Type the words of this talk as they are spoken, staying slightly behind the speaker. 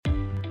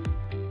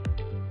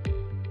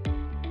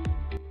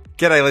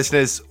G'day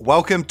listeners,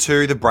 welcome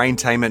to the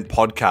Braintainment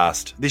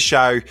podcast. This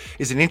show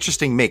is an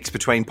interesting mix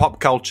between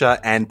pop culture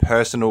and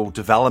personal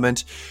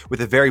development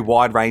with a very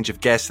wide range of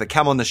guests that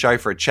come on the show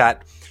for a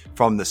chat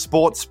from the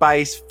sports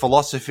space,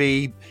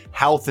 philosophy,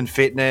 health and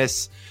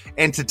fitness,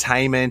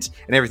 entertainment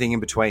and everything in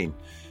between.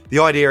 The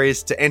idea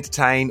is to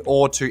entertain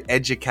or to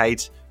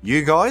educate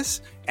you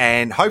guys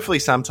and hopefully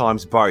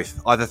sometimes both,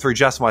 either through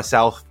just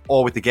myself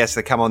or with the guests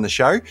that come on the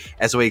show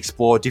as we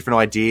explore different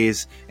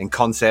ideas and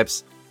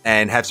concepts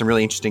and have some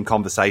really interesting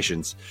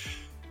conversations.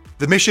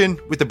 The mission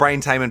with the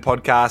Braintainment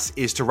podcast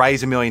is to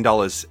raise $1 million,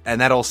 and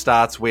that all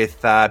starts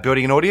with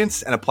building an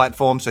audience and a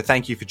platform. So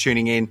thank you for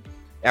tuning in.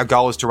 Our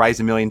goal is to raise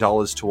 $1 million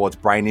towards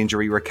brain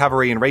injury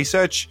recovery and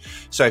research.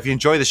 So if you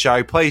enjoy the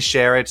show, please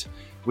share it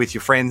with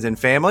your friends and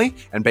family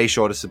and be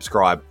sure to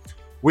subscribe.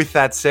 With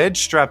that said,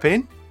 strap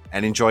in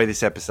and enjoy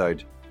this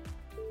episode.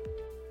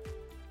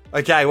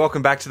 Okay,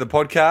 welcome back to the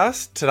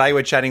podcast. Today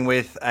we're chatting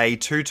with a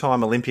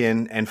two-time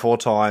Olympian and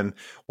four-time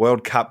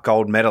World Cup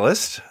gold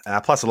medalist,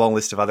 plus a long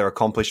list of other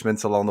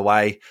accomplishments along the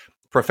way,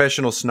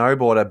 professional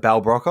snowboarder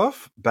Bel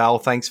Broekhoff. Bel,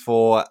 thanks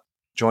for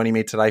joining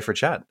me today for a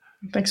chat.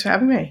 Thanks for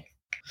having me.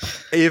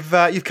 You've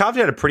carved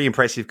out a pretty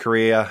impressive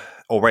career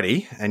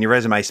already, and your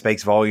resume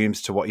speaks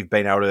volumes to what you've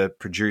been able to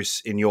produce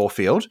in your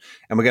field.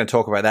 And we're going to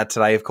talk about that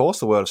today, of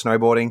course, the world of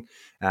snowboarding.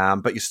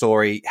 But your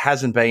story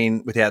hasn't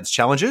been without its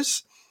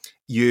challenges.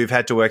 You've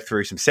had to work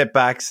through some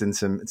setbacks and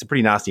some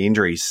pretty nasty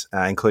injuries,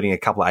 including a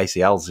couple of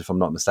ACLs, if I'm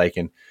not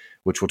mistaken,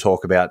 which we'll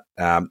talk about.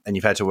 And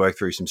you've had to work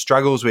through some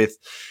struggles with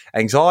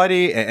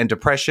anxiety and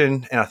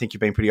depression, and I think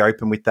you've been pretty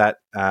open with that,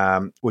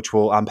 which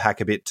we'll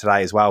unpack a bit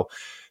today as well.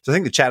 So I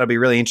think the chat will be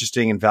really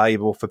interesting and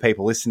valuable for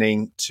people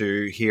listening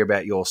to hear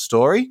about your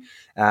story,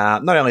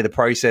 not only the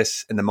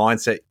process and the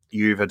mindset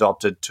you've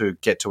adopted to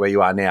get to where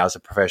you are now as a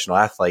professional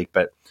athlete,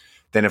 but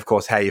then, of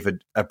course, how you've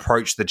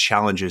approached the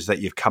challenges that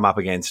you've come up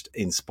against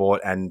in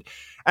sport and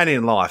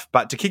in life.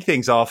 But to kick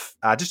things off,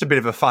 just a bit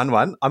of a fun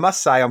one. I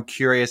must say I'm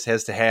curious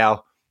as to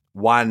how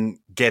one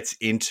gets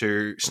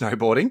into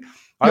snowboarding.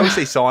 I always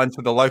see signs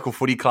for the local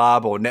footy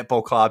club or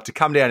netball club to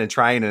come down and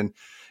train and,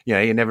 you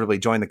inevitably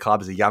join the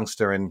club as a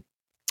youngster and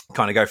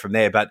kind of go from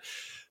there. But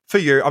for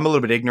you, I'm a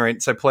little bit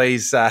ignorant. So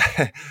please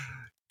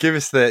give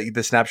us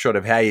the snapshot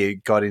of how you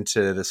got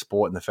into the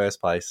sport in the first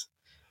place.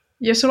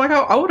 Yeah, so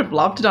I would have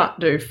loved to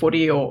do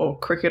footy or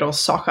cricket or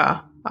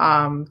soccer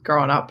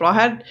growing up, but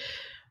I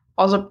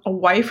was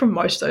away from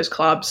most of those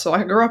clubs. So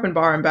I grew up in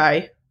Byron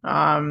Bay,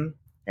 and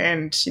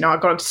I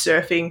got into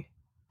surfing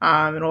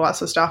and all that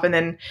sort of stuff. And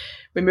then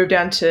we moved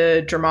down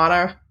to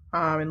Dramana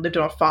and lived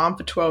on a farm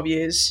for 12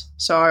 years.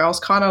 So I was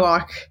kind of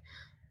like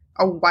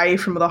away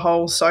from the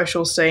whole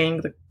social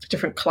scene, the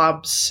different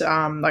clubs,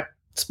 like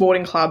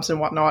sporting clubs and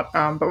whatnot.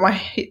 But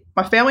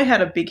my family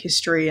had a big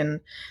history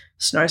in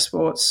snow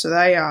sports. So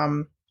they,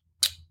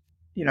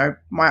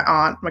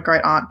 my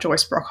great aunt,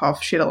 Joyce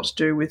Broekhoff, she had a lot to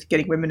do with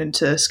getting women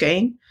into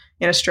skiing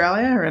in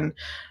Australia. And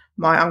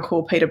my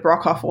uncle, Peter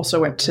Broekhoff, also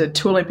went to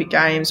 2 Olympic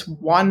Games.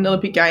 1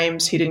 Olympic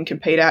Games he didn't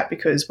compete at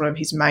because one of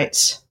his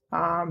mates,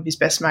 his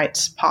best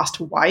mates, passed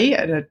away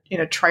in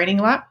a training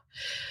lap.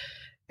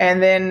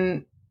 And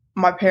then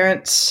my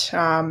parents,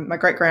 my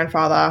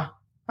great-grandfather,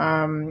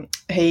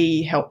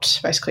 he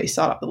helped basically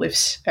start up the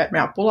lifts at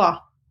Mount Buller.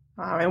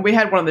 And we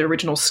had one of the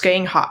original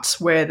skiing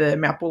huts where the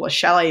Mount Buller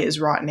Chalet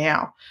is right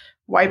now,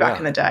 way back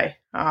in the day.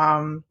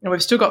 And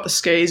we've still got the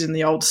skis and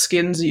the old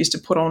skins that used to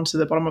put onto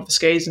the bottom of the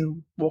skis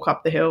and walk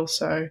up the hill.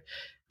 So a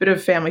bit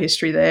of family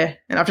history there.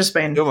 And I've just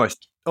been... You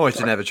almost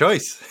didn't have a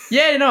choice.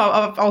 Yeah, no,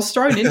 I was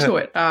thrown into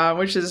it,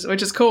 which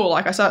is cool.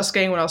 Like I started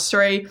skiing when I was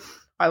 3.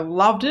 I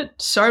loved it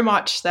so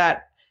much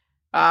that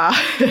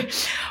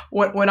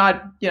when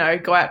I,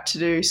 go out to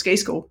do ski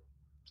school,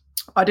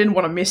 I didn't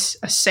want to miss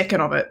a second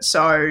of it.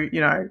 So,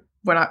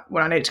 when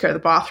I needed to go to the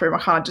bathroom, I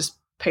kind of just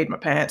peed my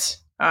pants.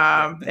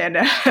 And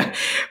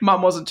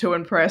Mum wasn't too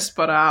impressed,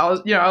 but I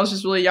was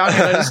just really young,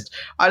 and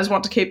I just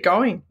want to keep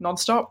going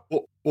nonstop.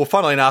 Well,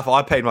 funnily enough,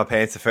 I peed my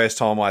pants the first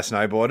time I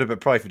snowboarded, but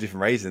probably for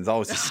different reasons. I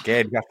was just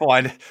scared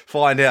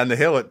flying down the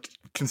hill at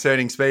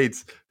concerning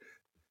speeds.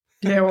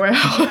 Yeah, well,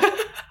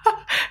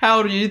 how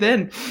old were you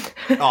then?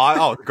 I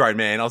was a grown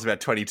man. I was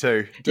about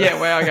 22. Yeah,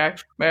 well, okay.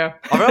 Yeah.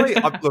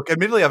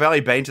 Admittedly, I've only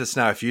been to the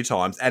snow a few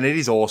times, and it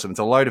is awesome. It's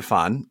a load of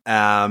fun.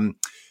 And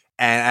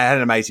I had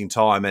an amazing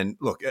time. And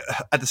look,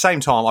 at the same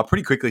time, I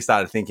pretty quickly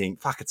started thinking,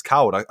 fuck, it's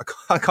cold. I kind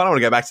of want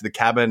to go back to the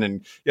cabin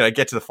and,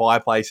 get to the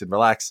fireplace and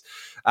relax.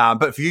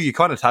 But for you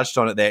kind of touched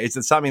on it there. Is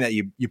it something that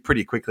you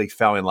pretty quickly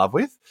fell in love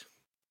with?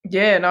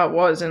 Yeah, no, it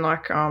was.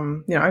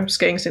 And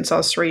skiing since I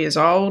was 3 years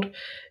old.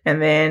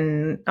 And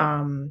then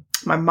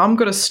my mum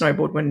got a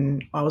snowboard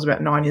when I was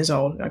about 9 years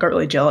old. And I got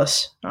really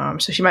jealous.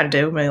 So she made a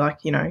deal with me,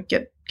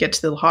 get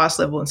to the highest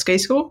level in ski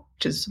school,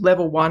 which is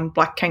level 1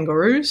 Black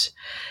Kangaroos.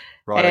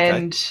 Right,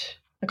 and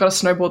I got a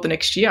snowboard the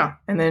next year,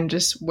 and then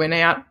just went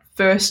out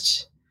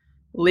first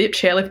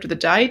chairlift of the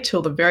day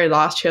till the very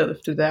last chairlift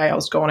of the day. I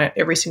was going out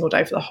every single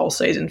day for the whole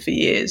season for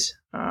years.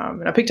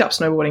 And I picked up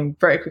snowboarding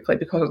very quickly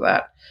because of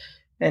that.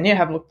 And yeah,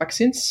 haven't looked back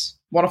since.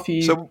 won a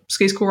few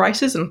ski school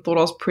races and thought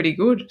I was pretty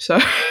good. So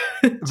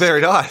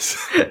very nice.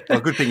 Well,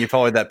 good thing you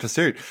followed that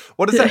pursuit.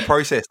 What does that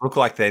process look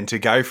like then to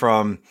go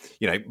from,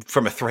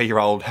 from a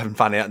 3-year-old having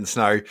fun out in the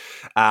snow?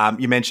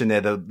 You mentioned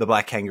there the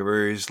Black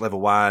Kangaroos,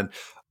 level 1.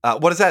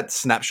 What does that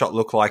snapshot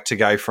look like to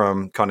go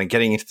from kind of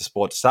getting into the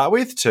sport to start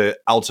with to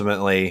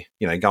ultimately,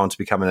 going to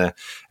becoming an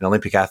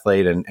Olympic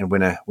athlete and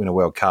win a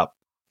World Cup?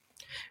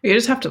 You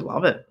just have to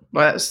love it.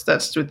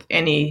 That's with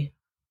any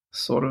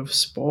sort of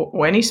sport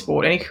or any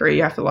sport, any career,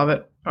 you have to love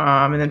it.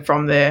 And then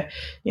from there,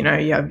 you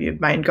have your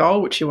main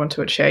goal, which you want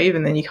to achieve,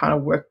 and then you kind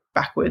of work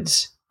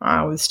backwards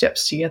with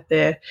steps to get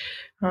there.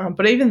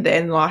 But even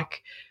then,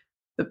 like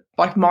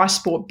my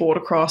sport, border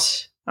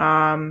cross,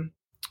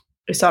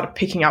 it started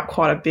picking up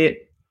quite a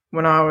bit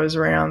when I was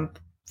around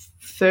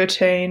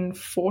 13,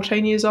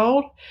 14 years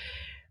old.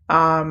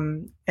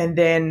 And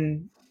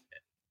then,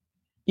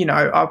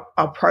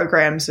 our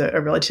programs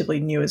are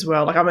relatively new as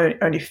well. Like I'm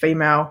only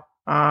female.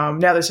 Now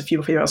there's a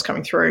few females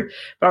coming through,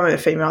 but I'm only a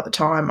female at the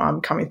time. I'm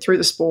coming through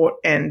the sport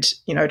and,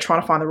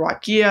 trying to find the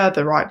right gear,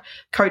 the right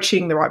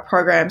coaching, the right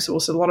programs. So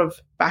also a lot of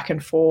back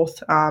and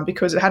forth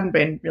because it hadn't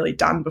been really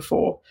done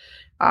before.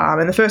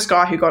 And the first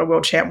guy who got a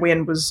world champ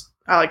win was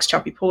Alex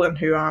Chumpy Pullen,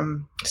 who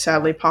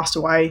sadly passed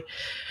away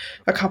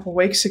a couple of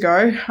weeks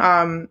ago.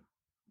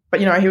 But,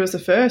 he was the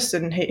first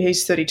and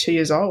he's 32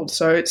 years old.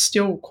 So it's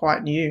still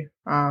quite new.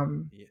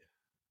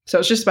 So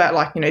it's just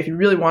about if you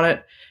really want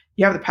it,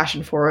 you have the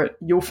passion for it,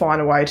 you'll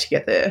find a way to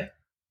get there.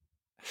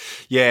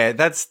 Yeah,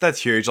 that's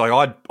huge. Like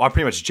I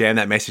pretty much jam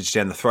that message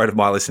down the throat of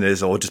my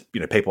listeners or just,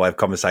 people I have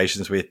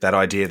conversations with, that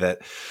idea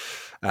that,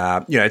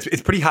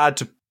 it's pretty hard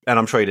to, and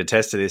I'm sure you'd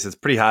attest to this, it's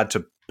pretty hard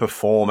to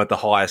perform at the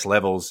highest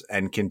levels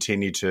and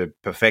continue to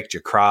perfect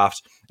your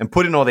craft and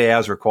put in all the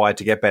hours required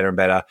to get better and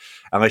better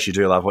unless you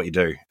do love what you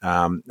do.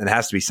 And it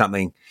has to be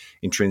something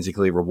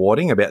intrinsically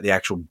rewarding about the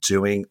actual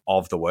doing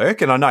of the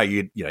work. And I know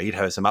you'd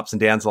have some ups and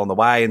downs along the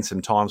way and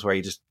some times where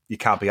you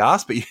can't be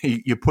asked, but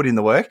you put in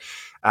the work.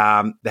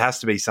 There has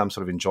to be some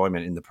sort of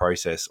enjoyment in the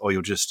process or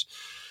you'll just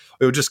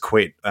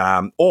quit,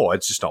 or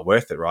it's just not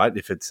worth it, right?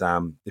 If it's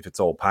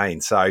all pain.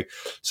 So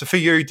for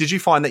you, did you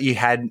find that you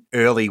had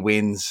early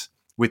wins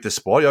with the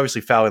sport? You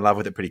obviously fell in love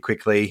with it pretty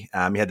quickly.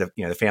 You had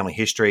the family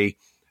history.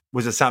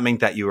 Was it something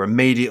that you were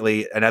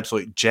immediately an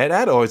absolute jet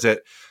at, or was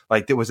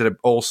it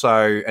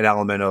also an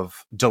element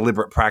of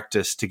deliberate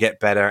practice to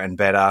get better and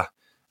better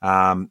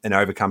and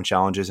overcome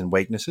challenges and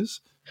weaknesses?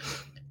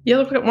 Yeah,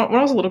 look, when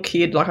I was a little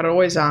kid, I'd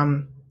always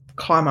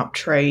climb up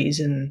trees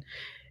and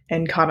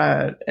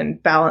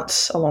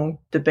balance along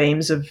the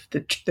beams of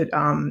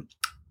the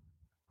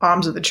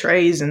arms of the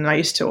trees, and I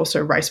used to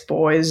also race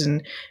boys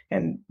and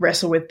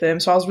wrestle with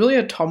them. So I was really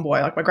a tomboy.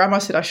 Like my grandma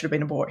said I should have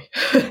been a boy.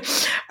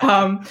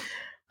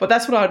 But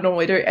that's what I'd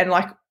normally do. And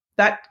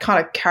that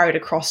kind of carried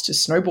across to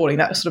snowboarding,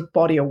 that sort of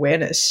body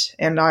awareness.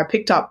 And I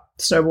picked up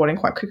snowboarding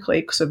quite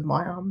quickly because of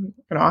my,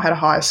 I had a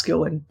higher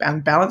skill in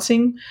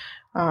balancing.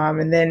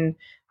 And then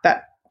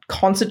that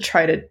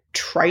concentrated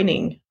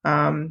training,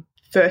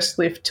 first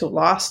lift till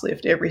last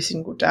lift every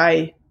single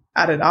day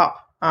added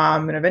up.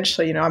 And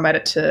eventually, I made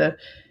it to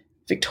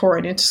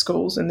Victorian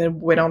interschools and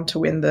then went on to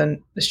win the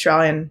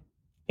Australian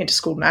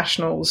Interschool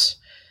Nationals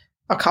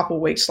a couple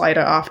of weeks later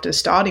after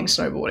starting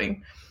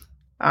snowboarding.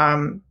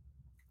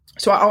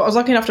 So I was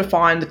lucky enough to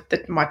find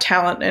that my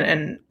talent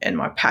and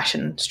my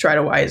passion straight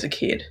away as a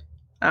kid.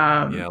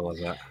 I love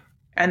that.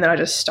 And then I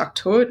just stuck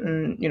to it.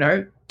 And,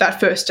 that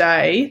first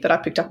day that I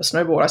picked up a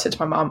snowboard, I said to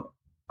my mum,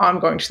 I'm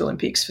going to the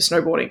Olympics for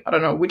snowboarding. I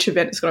don't know which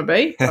event it's going to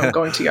be, but I'm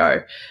going to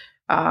go.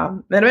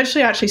 Then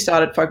eventually I actually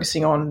started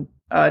focusing on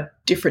a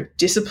different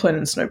discipline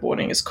in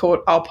snowboarding. It's called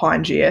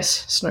Alpine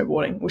GS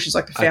snowboarding, which is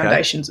like the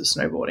foundations of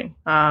snowboarding.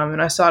 And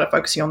I started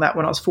focusing on that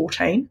when I was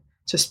 14,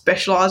 so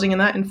specialising in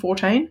that in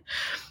 14.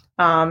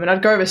 And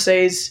I'd go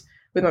overseas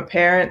with my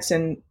parents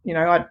and,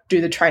 I'd do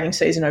the training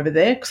season over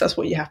there because that's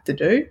what you have to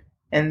do.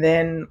 And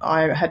then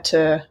I had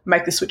to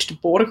make the switch to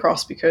border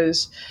cross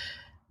because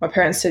my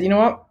parents said, you know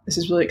what, this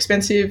is really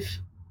expensive.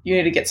 You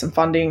need to get some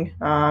funding.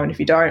 And if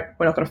you don't,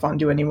 we're not going to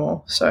fund you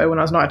anymore. So when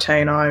I was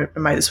 19, I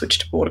made the switch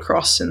to border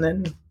cross, and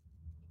then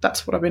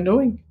that's what I've been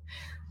doing.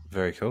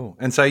 Very cool.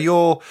 And so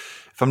you're,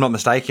 if I'm not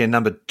mistaken,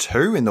 number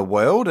 2 in the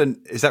world. And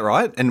is that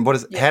right? And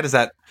how does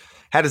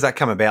that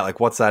come about? Like,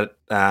 what's that?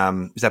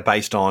 Is that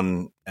based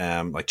on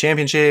like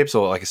championships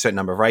or like a certain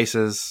number of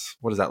races?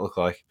 What does that look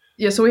like?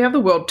 Yeah, so we have the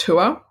World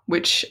Tour,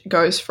 which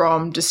goes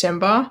from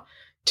December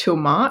till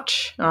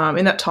March.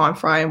 In that time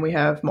frame, we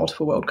have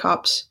multiple World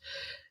Cups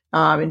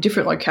in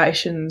different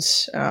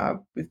locations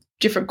with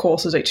different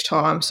courses each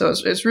time. So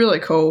it's really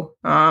cool.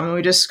 And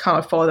we just kind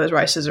of follow those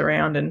races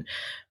around. And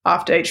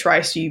after each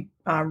race, you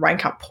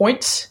rank up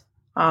points.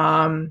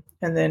 And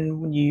then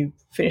when you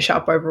finish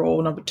up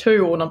overall number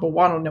 2 or number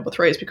 1 or number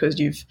 3, it's because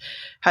you've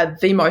had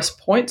the most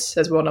points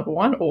as well, number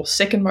 1, or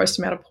second most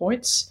amount of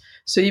points.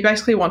 So you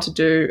basically want to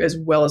do as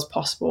well as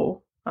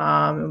possible.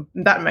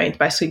 That means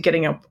basically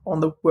getting up on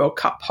the World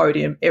Cup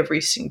podium every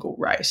single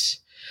race.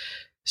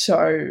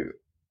 So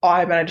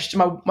I managed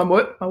my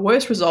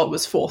worst result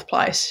was 4th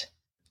place.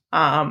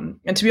 And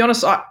to be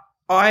honest, I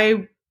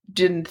I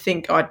didn't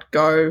think I'd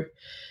go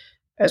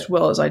as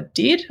well as I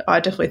did. I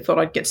definitely thought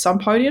I'd get some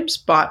podiums,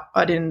 but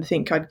I didn't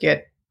think I'd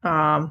get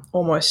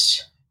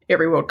almost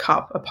every World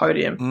Cup a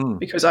podium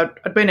because I'd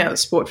been out of the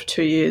sport for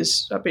 2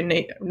 years. I've been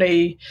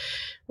knee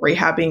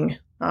rehabbing,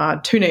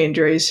 2 knee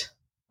injuries.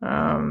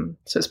 So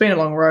it's been a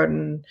long road,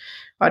 and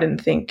I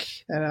didn't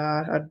think that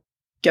I'd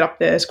get up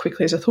there as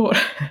quickly as I thought.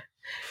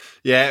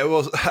 Yeah,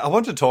 well, I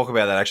want to talk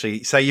about that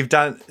actually. So you've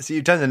done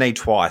the knee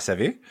twice,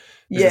 have you?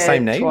 Is it the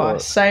same knee?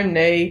 Twice. Same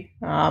knee,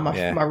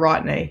 my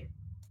right knee.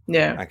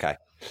 Yeah. Okay.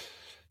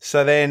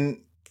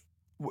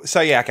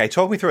 Okay.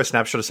 Talk me through a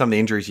snapshot of some of the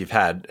injuries you've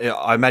had.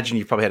 I imagine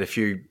you've probably had a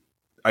few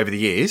over the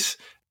years.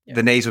 Yeah.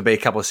 The knees would be a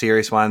couple of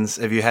serious ones.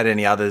 Have you had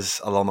any others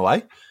along the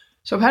way?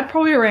 So I've had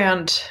probably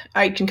around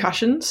 8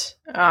 concussions.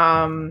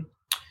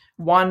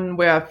 One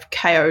where I've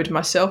KO'd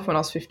myself when I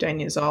was 15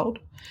 years old,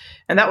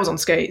 and that was on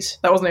skis.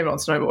 That wasn't even on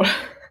snowboard.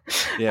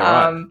 Yeah,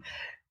 right.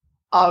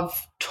 I've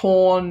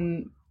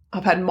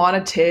had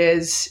minor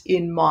tears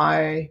in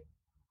my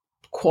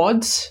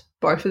quads,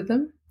 both of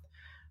them.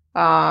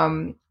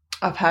 I've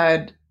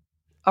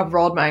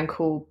rolled my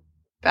ankle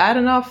bad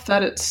enough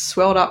that it's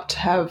swelled up to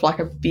have like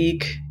a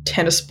big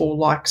tennis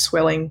ball-like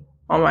swelling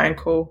on my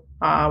ankle,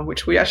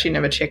 which we actually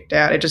never checked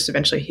out. It just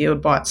eventually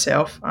healed by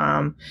itself.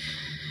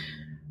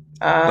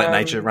 Let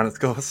nature run its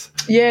course.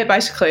 Yeah,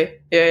 basically.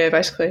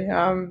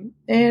 And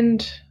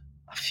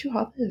a few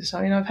others.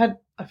 I mean, I've had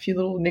a few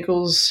little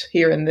niggles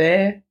here and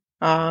there,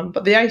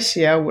 but the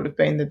ACL would have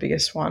been the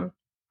biggest one.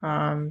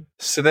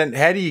 So then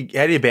how do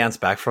you bounce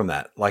back from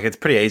that? Like, it's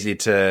pretty easy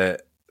to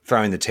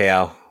throw in the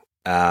towel,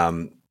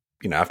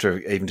 after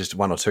even just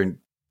 1 or 2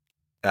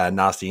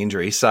 nasty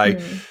injuries. So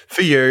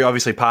for you,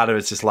 obviously part of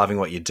it's just loving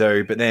what you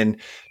do, but then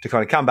to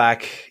kind of come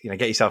back,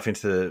 get yourself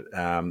into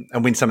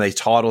and win some of these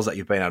titles that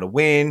you've been able to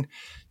win,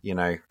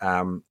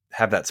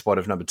 have that spot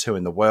of number 2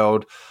 in the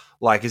world.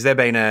 Like, has there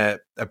been a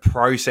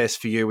process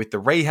for you with the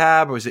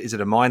rehab, or is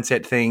it a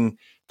mindset thing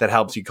that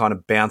helps you kind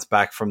of bounce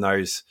back from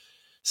those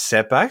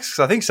setbacks?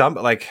 Because I think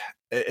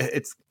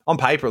it's on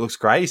paper, it looks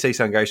great. You see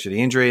someone go through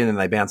the injury and then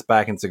they bounce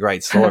back and it's a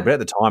great story, but at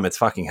the time it's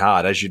fucking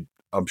hard, as you,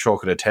 I'm sure,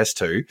 could attest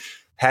to.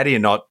 How do you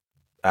not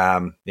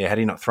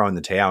throw in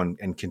the towel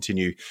and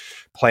continue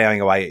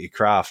plowing away at your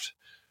craft?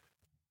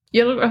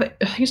 Yeah, look, I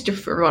think it's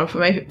different for everyone.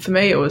 For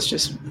me, it was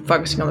just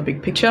focusing on the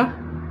big picture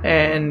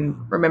and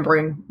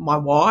remembering my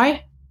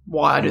why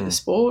I do the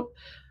sport.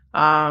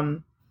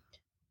 And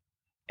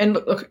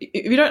look,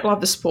 if you don't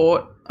love the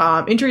sport,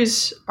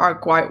 injuries are a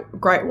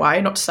great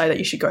way, not to say that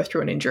you should go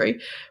through an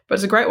injury, but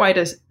it's a great way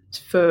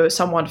for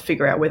someone to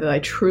figure out whether they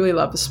truly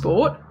love the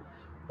sport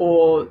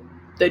or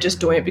they're just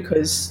doing it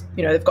because,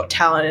 they've got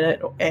talent in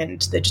it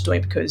and they're just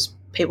doing it because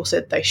people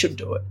said they should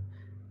do it.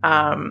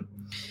 I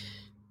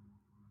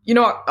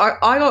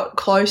got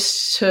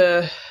close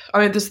to,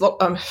 there's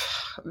I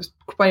was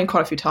waiting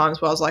quite a few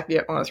times where I was like,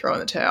 yeah, I'm going to throw in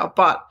the towel,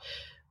 but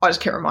I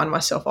just kept reminding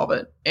myself of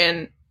it.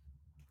 And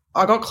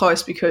I got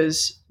close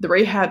because the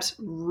rehab's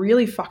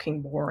really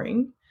fucking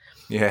boring.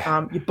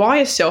 Yeah. You're by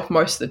yourself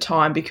most of the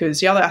time because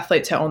the other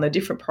athletes are on their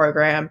different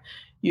program.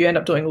 You end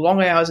up doing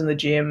long hours in the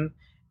gym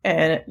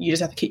and you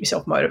just have to keep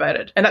yourself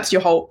motivated. And that's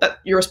you're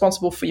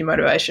responsible for your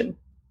motivation.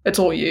 It's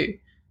all you.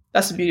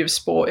 That's the beauty of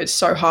sport. It's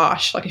so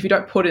harsh. Like, if you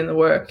don't put in the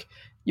work,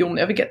 you'll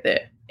never get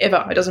there,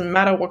 ever. It doesn't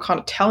matter what kind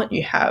of talent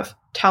you have.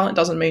 Talent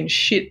doesn't mean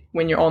shit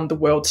when you're on the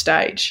world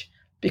stage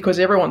because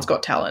everyone's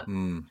got talent.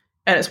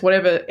 And it's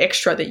whatever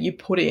extra that you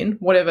put in,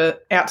 whatever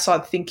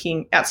outside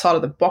thinking, outside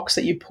of the box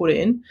that you put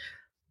in,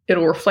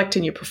 it'll reflect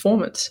in your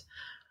performance.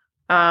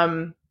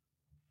 Initially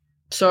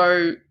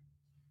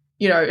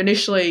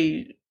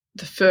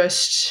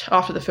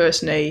after the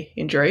first knee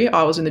injury,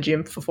 I was in the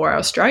gym for 4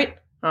 hours straight.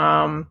 So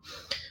I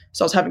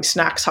was having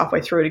snacks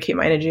halfway through to keep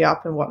my energy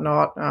up and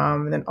whatnot.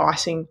 And then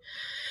icing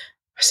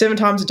 7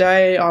 times a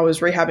day. I was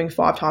rehabbing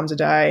 5 times a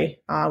day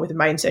with a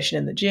main session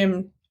in the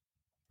gym.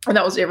 And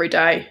that was every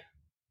day,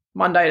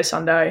 Monday to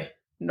Sunday,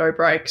 no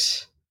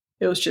breaks.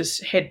 It was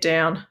just head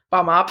down,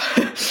 bum up,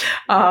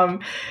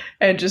 and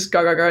just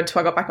go until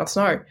I got back on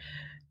snow.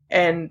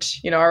 And,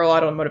 I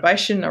relied on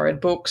motivation. I read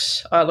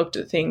books. I looked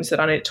at things that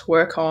I needed to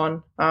work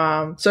on.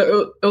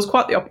 So it was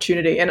quite the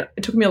opportunity. And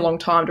it took me a long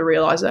time to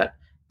realize that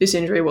this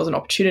injury was an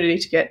opportunity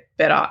to get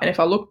better. And if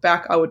I look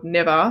back, I would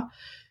never,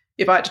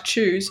 if I had to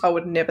choose, I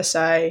would never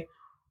say,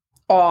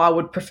 I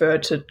would prefer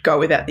to go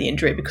without the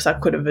injury because I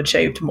could have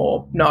achieved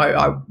more. No,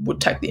 I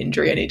would take the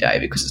injury any day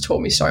because it's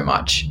taught me so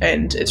much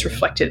and it's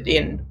reflected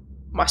in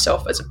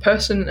myself as a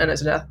person and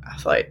as an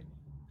athlete.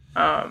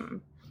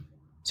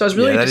 So it's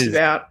really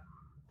about,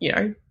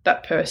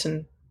 that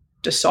person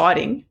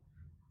deciding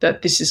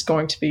that this is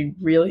going to be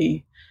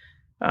really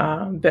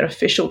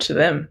beneficial to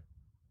them.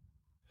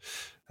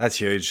 That's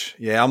huge.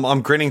 Yeah,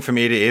 I'm grinning from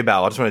ear to ear,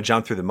 Bal. I just want to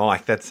jump through the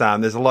mic. That's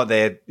there's a lot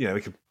there.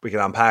 We could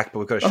unpack, but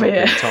we've got a short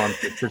period of time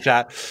to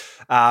chat.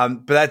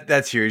 But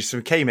that's huge.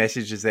 Some key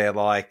messages there,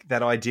 like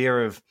that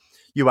idea of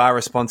you are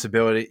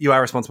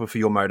responsible for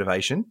your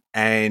motivation,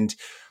 and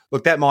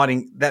look, that might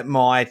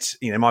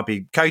might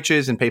be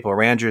coaches and people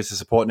around you as a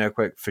support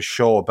network for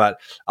sure, but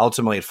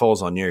ultimately it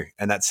falls on you.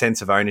 And that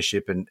sense of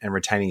ownership and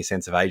retaining a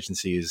sense of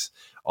agency is,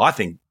 I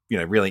think,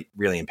 really,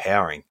 really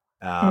empowering.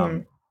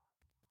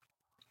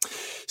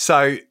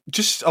 So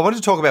just, I wanted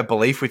to talk about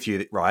belief with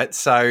you, right?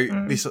 So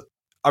I'm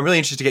really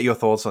interested to get your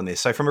thoughts on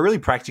this. So from a really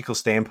practical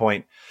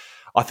standpoint,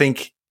 I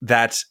think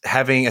that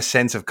having a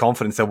sense of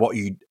confidence that what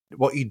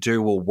you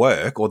do will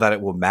work, or that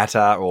it will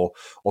matter, or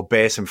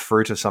bear some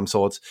fruit of some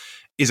sorts,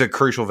 is a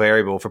crucial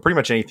variable for pretty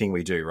much anything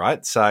we do,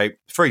 right? So,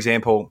 for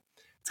example,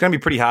 it's going to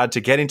be pretty hard to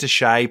get into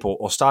shape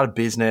or start a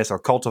business or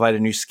cultivate a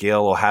new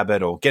skill or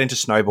habit or get into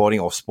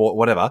snowboarding or sport,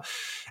 whatever,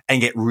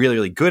 and get really,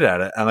 really good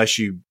at it unless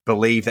you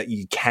believe that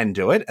you can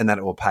do it and that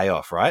it will pay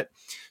off, right?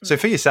 Mm-hmm. So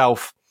for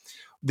yourself,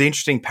 the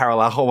interesting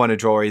parallel I want to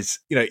draw is,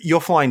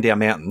 you're flying down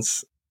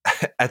mountains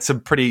at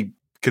some pretty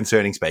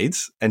concerning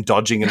speeds and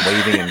dodging and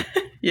weaving and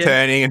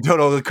turning and doing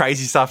all the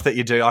crazy stuff that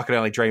you do. I could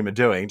only dream of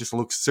doing. Just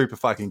looks super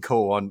fucking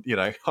cool on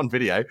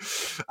video.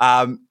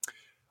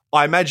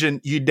 I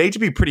imagine you need to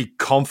be pretty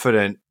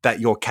confident that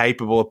you're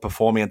capable of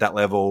performing at that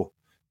level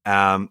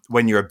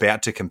when you're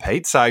about to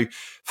compete. So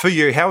for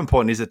you, how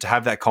important is it to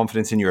have that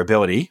confidence in your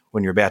ability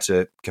when you're about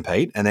to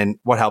compete? And then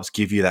what helps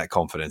give you that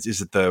confidence?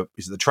 Is it the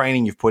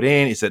training you've put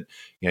in? Is it,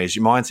 is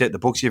your mindset, the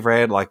books you've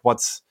read? Like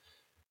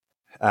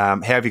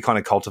how have you kind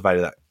of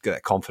cultivated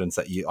that confidence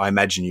that I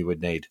imagine you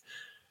would need?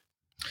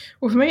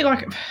 Well, for me,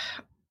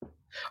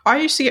 I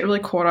used to get really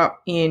caught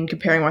up in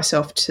comparing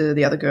myself to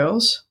the other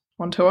girls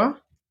on tour.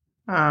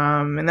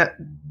 And that,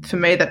 for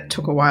me, that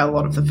took away a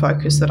lot of the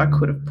focus that I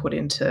could have put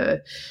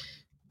into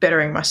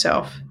bettering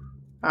myself.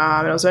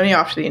 And it was only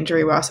after the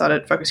injury where I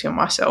started focusing on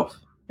myself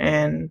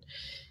and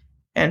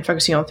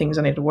focusing on things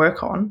I need to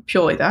work on,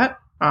 purely that.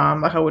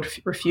 I would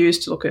refuse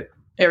to look at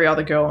every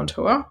other girl on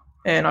tour,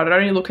 and I'd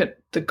only look at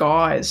the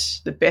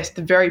guys,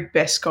 the very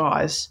best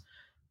guys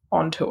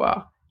on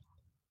tour,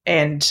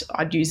 and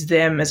I'd use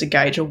them as a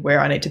gauge of where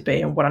I need to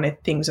be and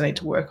what things I need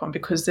to work on,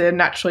 because they're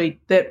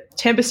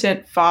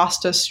 10%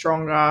 faster,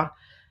 stronger,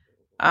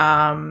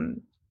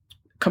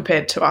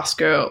 compared to us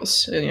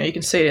girls. You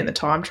can see it in the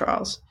time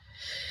trials.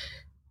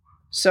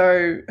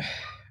 So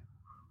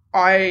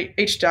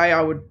each day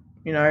I would,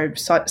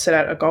 set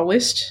out a goal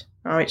list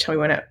each time we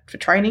went out for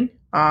training,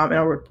 and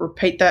I would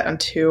repeat that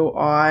until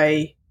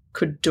I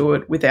could do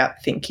it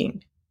without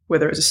thinking,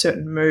 whether it was a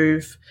certain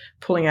move,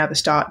 pulling out the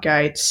start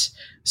gates,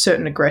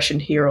 certain aggression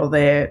here or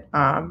there,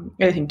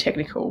 anything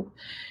technical.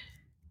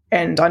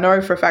 And I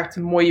know for a fact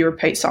the more you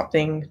repeat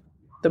something,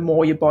 the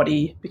more your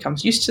body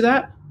becomes used to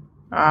that.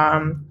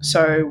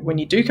 So when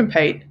you do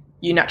compete,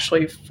 you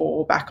naturally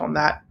fall back on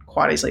that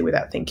quite easily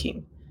without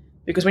thinking.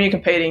 Because when you're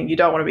competing, you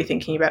don't want to be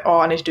thinking about,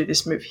 I need to do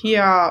this move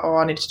here,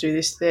 or I need to do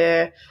this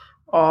there,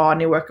 or I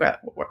need to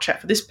watch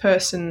out for this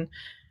person.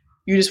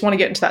 You just want to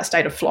get into that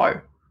state of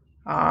flow.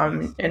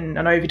 And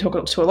I know if you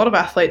talk to a lot of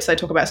athletes, they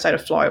talk about state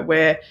of flow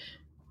where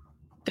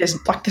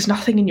there's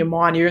nothing in your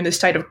mind. You're in this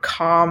state of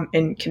calm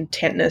and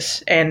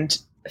contentness, and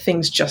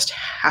things just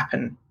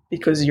happen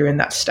because you're in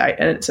that state,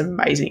 and it's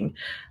amazing.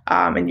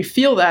 And you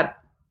feel that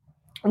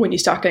when you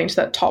start getting to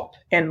that top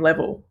end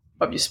level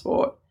of your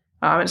sport.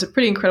 It's a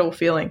pretty incredible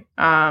feeling.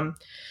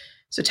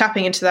 So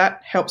tapping into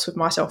that helps with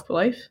my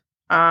self-belief,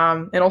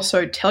 and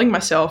also telling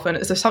myself, and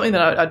it's something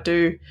that I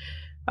do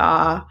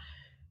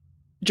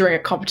during a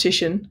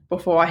competition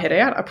before I head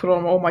out. I put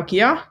on all my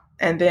gear,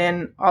 and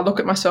then I look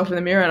at myself in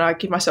the mirror and I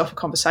give myself a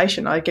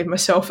conversation. I give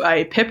myself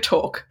a pep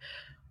talk.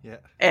 Yeah.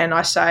 And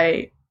I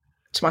say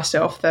to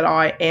myself that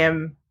I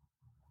am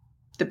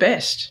the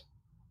best.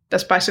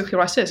 That's basically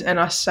what I say. And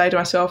I say to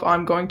myself,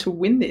 I'm going to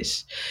win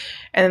this.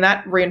 And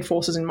that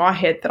reinforces in my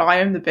head that I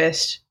am the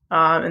best,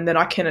 and that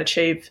I can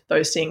achieve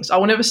those things. I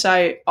will never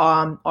say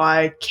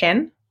I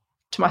can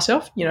to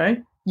myself,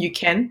 you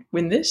can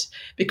win this,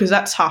 because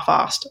that's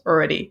half-assed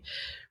already.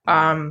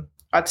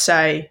 I'd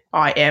say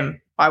I am,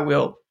 I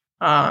will.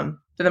 They're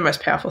the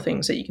most powerful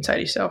things that you can say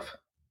to yourself.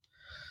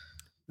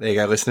 There you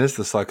go, listeners,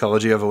 the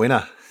psychology of a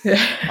winner.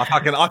 Yeah.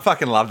 I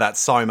fucking love that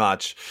so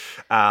much.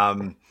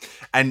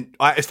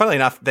 It's funny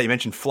enough that you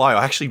mentioned flow.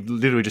 I actually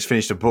literally just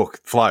finished a book,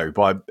 Flow,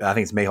 by I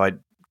think it's Mihai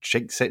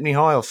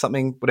Csikszentmihalyi or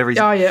something, whatever his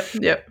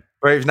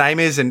whatever his name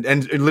is, and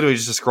literally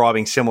just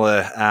describing a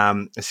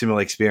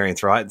similar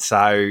experience, right? So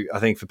I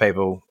think for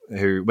people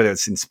who, whether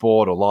it's in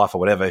sport or life or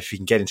whatever, if you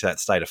can get into that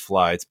state of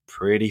flow, it's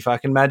pretty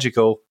fucking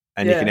magical,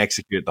 and you can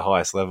execute at the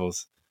highest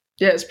levels.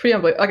 Yeah, it's pretty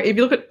unbelievable. Like if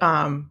you look at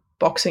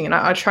boxing, and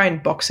I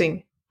train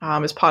boxing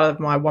as part of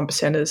my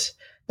 1%ers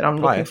that I'm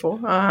looking for.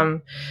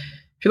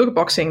 If you look at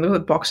boxing, look at the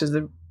boxers,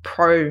 the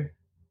pro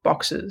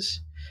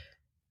boxers.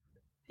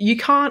 You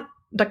can't,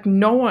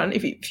 no one,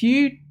 if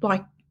you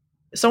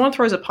someone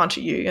throws a punch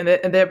at you and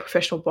they're a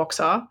professional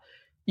boxer,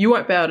 you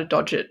won't be able to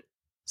dodge it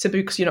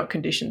simply because you're not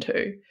conditioned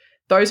to.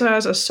 Those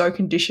guys are so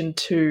conditioned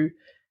to,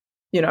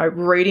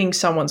 reading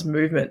someone's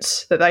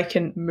movements that they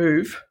can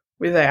move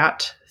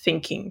without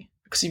thinking.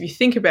 Because if you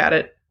think about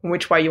it and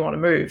which way you want to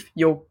move,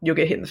 you'll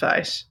get hit in the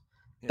face.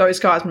 Yeah. Those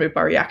guys move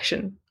by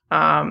reaction.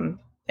 And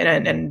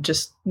and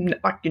just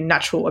like your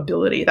natural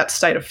ability, that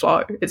state of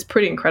flow. It's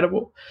pretty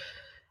incredible.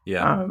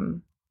 Yeah.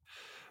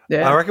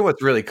 Yeah. I reckon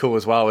what's really cool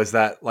as well is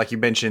that, like you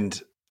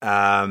mentioned,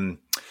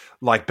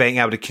 like being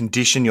able to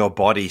condition your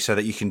body so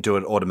that you can do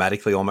it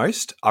automatically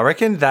almost. I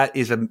reckon that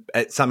is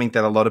something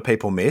that a lot of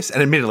people miss.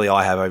 And admittedly,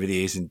 I have over the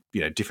years in,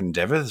 different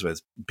endeavors, whether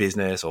it's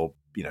business or,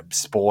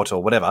 sport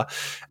or whatever.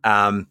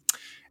 And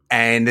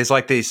there's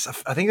like this,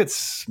 I think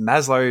it's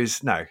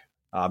Maslow's, no,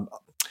 I'm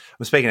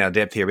speaking out of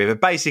depth here,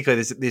 but basically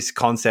there's this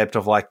concept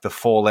of like the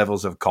 4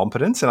 levels of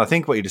competence. And I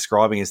think what you're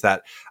describing is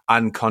that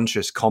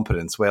unconscious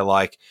competence where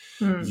like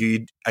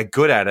you are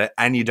good at it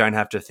and you don't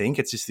have to think.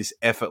 It's just this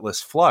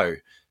effortless flow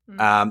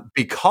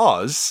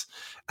because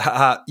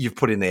you've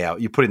put in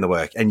the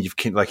work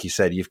and like you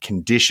said, you've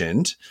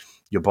conditioned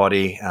your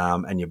body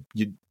and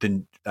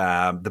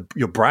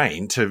your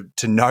brain to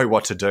know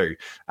what to do.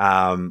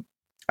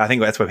 I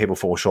think that's where people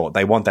fall short.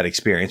 They want that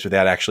experience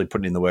without actually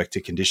putting in the work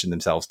to condition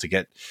themselves to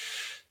get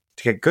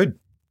good.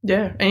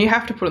 Yeah, and you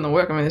have to put in the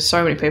work. I mean, there's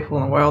so many people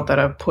in the world that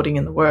are putting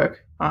in the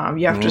work.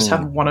 You have to just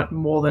want it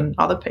more than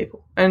other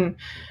people. And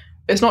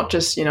it's not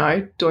just,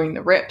 doing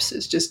the reps.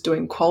 It's just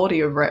doing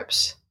quality of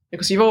reps.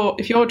 Because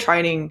if you're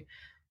training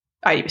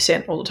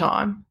 80% all the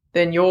time,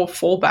 then your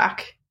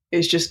fallback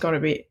is just going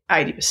to be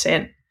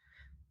 80%.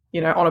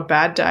 On a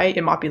bad day,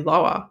 it might be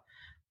lower.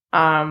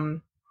 So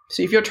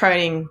if you're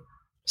training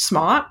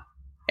smart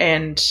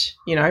and,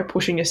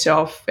 pushing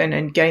yourself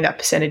and getting that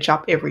percentage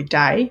up every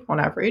day on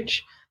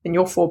average, then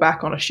your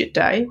fallback on a shit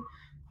day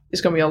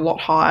is going to be a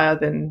lot higher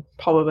than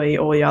probably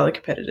all the other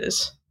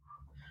competitors.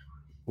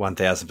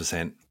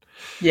 1,000%.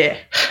 Yeah.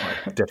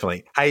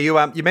 Definitely. Hey, you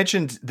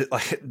mentioned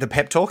the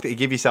pep talk that you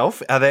give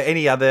yourself. Are there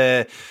any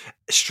other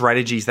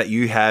strategies that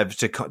you have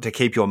to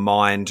keep your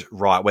mind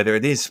right, whether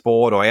it is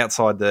sport or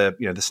outside the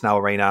snow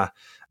arena?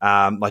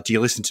 Like, do you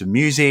listen to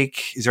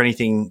music? Is there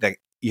anything that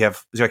you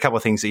have? Is there a couple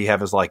of things that you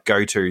have as like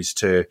go-tos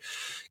to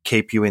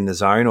keep you in the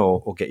zone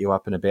or get you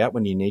up and about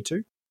when you need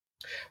to?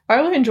 I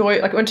really enjoy,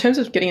 like, in terms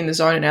of getting in the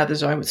zone and out of the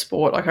zone with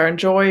sport, like I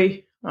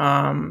enjoy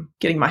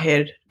getting my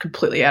head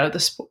completely out of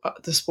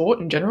the sport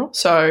in general.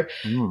 So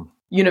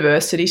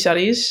university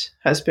studies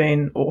has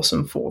been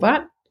awesome for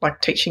that,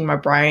 like teaching my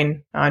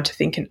brain to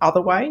think in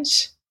other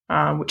ways,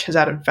 which has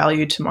added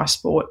value to my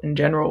sport in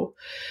general.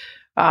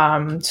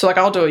 So like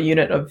I'll do a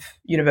unit of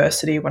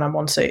university when I'm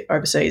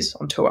overseas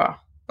on tour.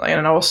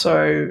 And I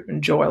also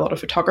enjoy a lot of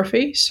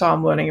photography, so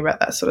I'm learning about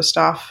that sort of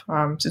stuff.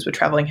 Since we're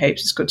traveling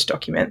heaps, it's good to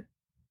document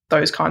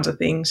those kinds of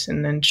things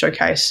and then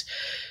showcase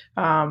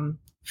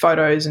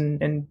photos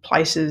and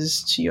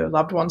places to your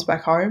loved ones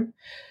back home.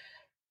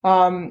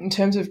 In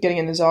terms of getting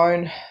in the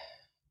zone,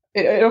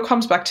 it all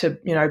comes back to,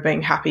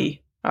 being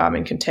happy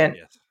and content,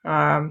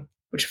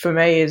 which for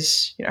me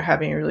is,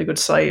 having a really good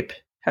sleep,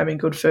 having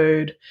good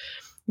food,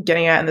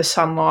 getting out in the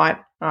sunlight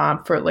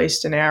for at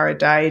least an hour a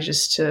day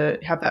just to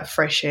have that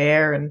fresh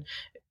air. And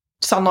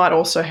sunlight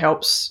also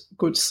helps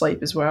good sleep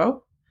as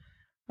well.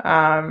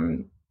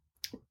 Whether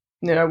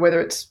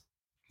it's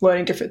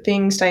learning different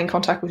things, staying in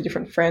contact with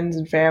different friends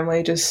and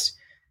family, just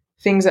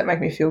things that make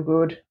me feel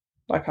good,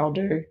 like I'll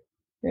do.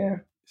 Yeah.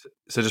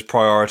 So just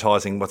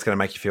prioritizing what's going to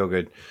make you feel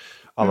good.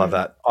 I love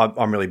that.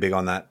 I'm really big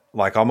on that.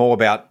 Like I'm all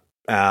about,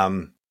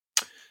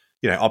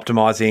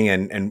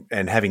 optimizing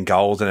and having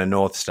goals and a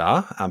North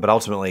Star. But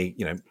ultimately,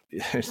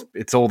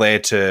 it's all there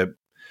to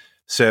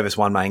service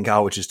one main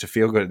goal, which is to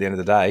feel good at the end of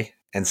the day.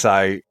 And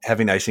so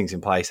having those things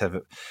in place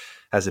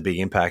has a big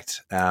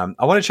impact. I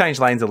want to change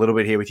lanes a little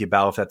bit here with you,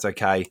 Belle, if that's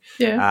okay.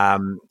 Yeah.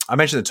 I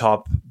mentioned at the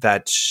top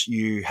that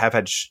you have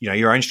had,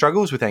 your own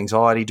struggles with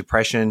anxiety,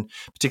 depression,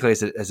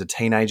 particularly as a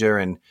teenager.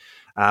 And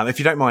if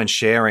you don't mind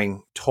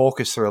sharing, talk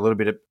us through a little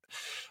bit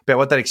about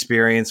what that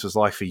experience was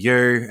like for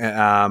you,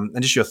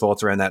 and just your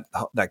thoughts around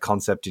that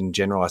concept in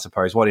general, I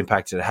suppose. What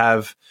impact did it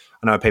have?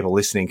 I know people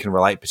listening can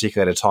relate,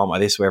 particularly at a time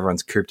like this where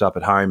everyone's cooped up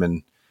at home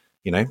and,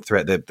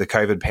 throughout the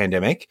COVID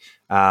pandemic.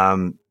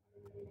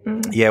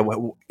 Yeah,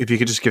 if you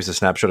could just give us a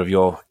snapshot of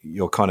your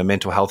kind of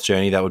mental health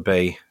journey, that would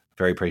be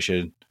very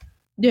appreciated.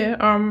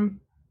 Yeah.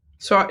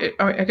 So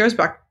it goes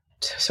back.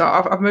 So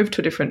I've moved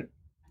to different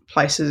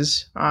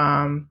places when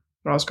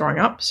I was growing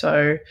up.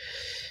 So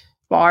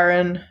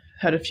Byron,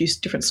 had a few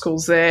different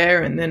schools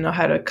there, and then I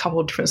had a couple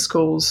of different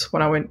schools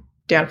when I went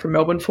down from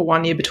Melbourne for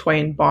 1 year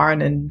between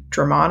Byron and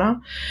Dramana,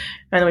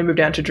 and then we moved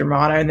down to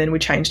Dramana, and then we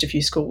changed a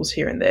few schools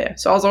here and there.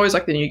 So I was always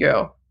like the new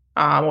girl.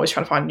 I'm always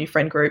trying to find new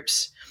friend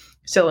groups,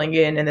 settling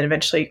in, and then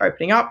eventually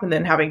opening up, and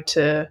then having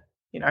to,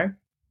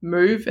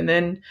 move and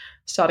then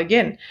start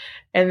again.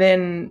 And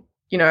then,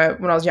 when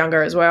I was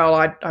younger as well,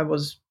 I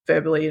was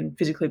verbally and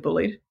physically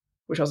bullied,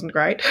 which wasn't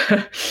great.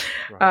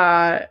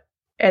 Right.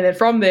 And then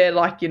from there,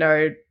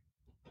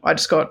 I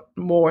just got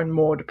more and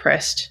more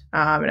depressed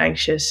and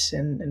anxious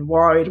and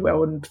worried where I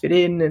wouldn't fit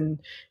in and,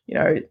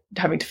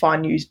 having to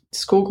find new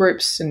school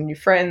groups and new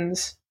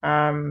friends.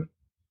 And,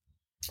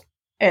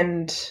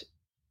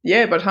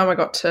 yeah, by the time I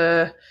got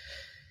to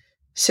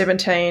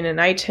 17 and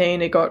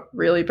 18, it got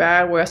really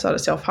bad where I started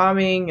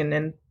self-harming and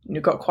then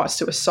got quite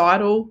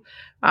suicidal.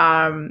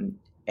 And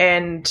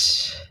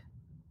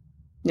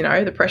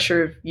the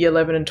pressure of year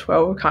 11 and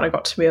 12 kind of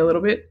got to me a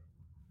little bit,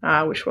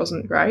 which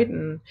wasn't great.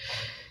 And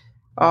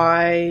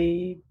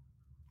I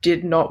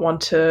did not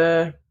want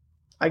to,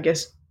 I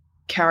guess,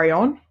 carry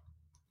on.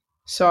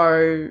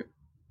 So,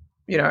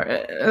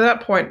 at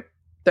that point,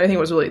 the only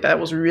thing that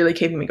was really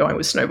keeping me going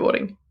was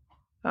snowboarding,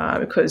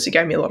 because it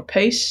gave me a lot of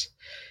peace.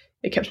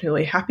 It kept me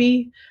really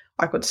happy.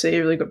 I could see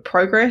really good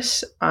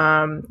progress,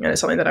 and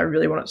it's something that I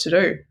really wanted to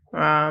do.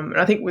 And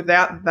I think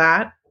without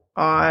that,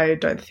 I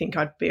don't think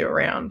I'd be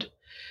around.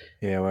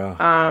 Yeah,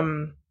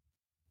 well.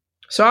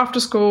 So after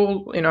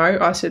school,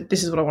 I said,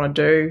 this is what I want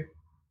to do.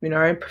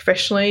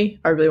 Professionally,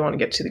 I really want to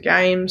get to the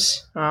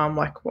games,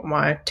 like what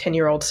my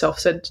 10-year-old self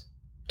said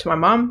to my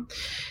mum,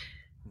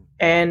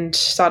 and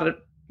started,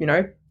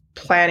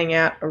 planning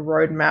out a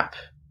roadmap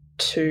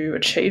to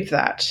achieve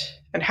that.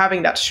 And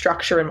having that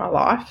structure in my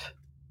life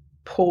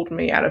pulled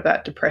me out of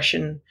that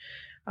depression.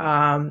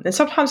 And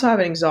sometimes I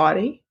have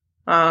anxiety,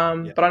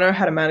 but I know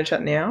how to manage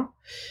that now.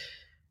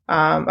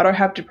 I don't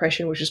have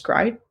depression, which is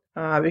great.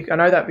 I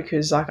know that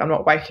because I'm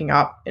not waking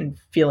up and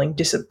feeling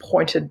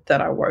disappointed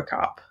that I woke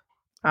up.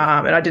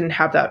 And I didn't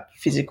have that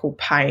physical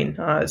pain.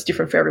 It's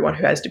different for everyone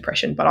who has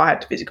depression, but I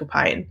had physical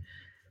pain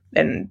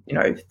and,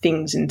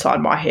 things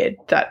inside my head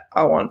that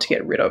I wanted to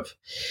get rid of.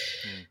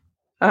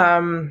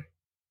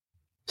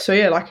 So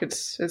yeah,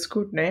 it's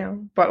good now,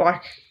 but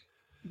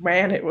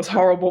man, it was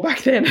horrible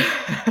back then.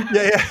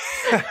 Yeah.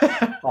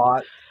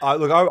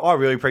 I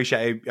really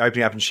appreciate you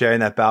opening up and sharing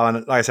that, Belle.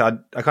 And like I said,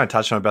 I kind of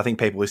touched on it, but I think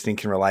people listening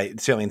can relate,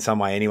 certainly in some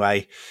way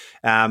anyway.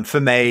 For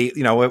me,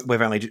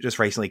 we've only just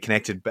recently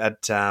connected,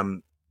 but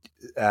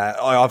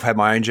I've had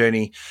my own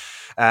journey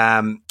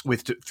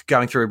with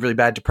going through a really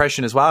bad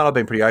depression as well, and I've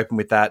been pretty open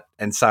with that.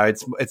 And so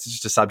it's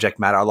just a subject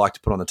matter I like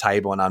to put on the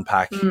table and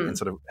unpack and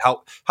sort of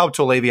help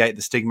to alleviate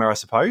the stigma, I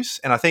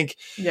suppose. And I think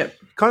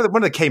kind of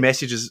one of the key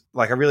messages,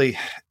 I really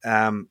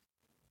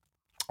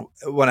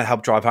want to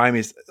help drive home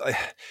is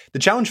the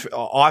challenge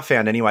I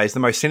found anyway is the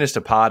most sinister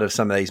part of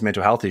some of these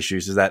mental health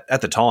issues is that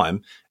at the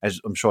time,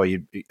 as I'm sure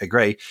you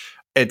agree,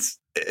 it's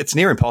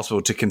near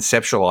impossible to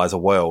conceptualize a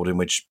world in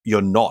which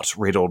you're not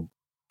riddled,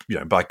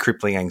 by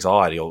crippling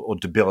anxiety or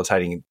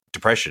debilitating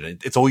depression.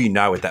 It's all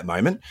at that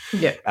moment.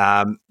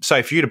 Yeah.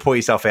 So for you to pull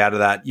yourself out of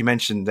that, you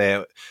mentioned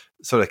there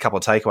sort of a couple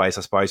of takeaways,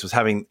 I suppose, was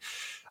having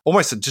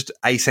almost just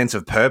a sense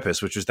of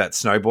purpose, which was that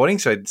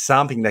snowboarding. So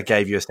something that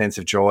gave you a sense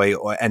of joy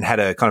and had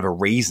a kind of a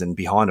reason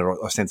behind it,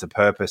 or a sense of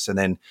purpose, and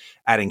then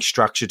adding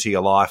structure to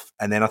your life.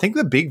 And then I think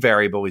the big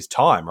variable is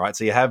time, right?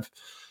 So you have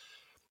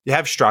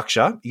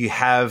structure, you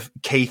have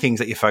key things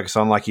that you focus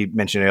on, like you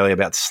mentioned earlier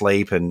about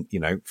sleep and,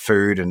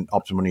 food and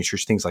optimal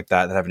nutrition, things like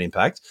that have an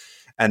impact.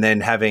 And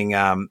then having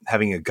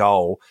a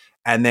goal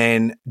and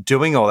then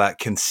doing all that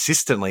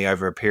consistently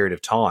over a period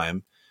of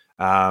time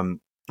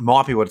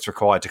might be what it's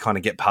required to kind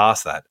of get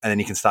past that. And then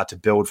you can start to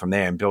build from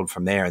there.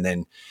 And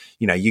then,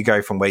 you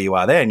go from where you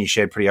are there, and you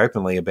shared pretty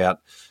openly about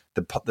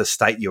the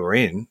state you were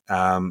in.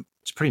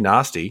 It's pretty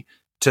nasty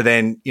to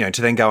then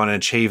go on and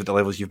achieve at the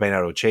levels you've been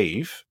able to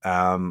achieve.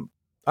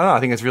 I don't know,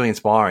 I think it's really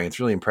inspiring. It's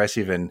really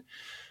impressive, and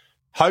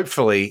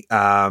hopefully,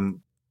 a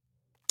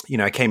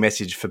key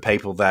message for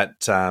people that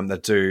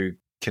do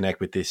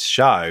connect with this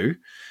show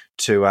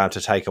to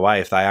take away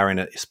if they are in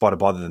a spot of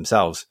bother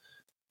themselves.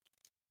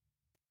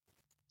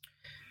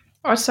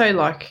 I'd say,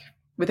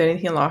 with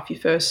anything in life,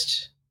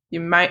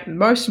 the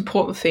most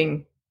important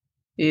thing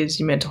is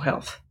your mental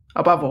health.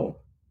 Above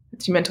all,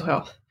 it's your mental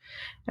health,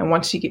 and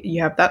once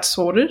you have that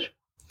sorted,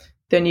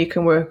 then you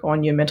can work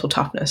on your mental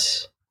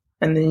toughness.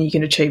 And then you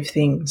can achieve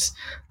things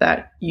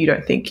that you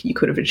don't think you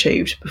could have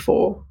achieved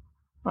before.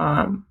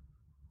 But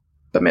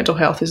mental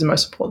health is the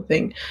most important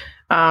thing.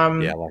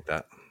 Yeah, I like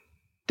that.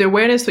 The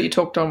awareness that you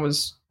talked on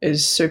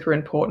is super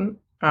important.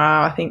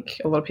 I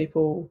think a lot of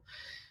people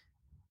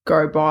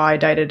go by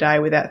day to day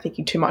without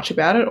thinking too much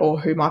about it, or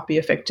who might be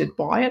affected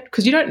by it,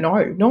 because you don't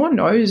know. No one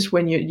knows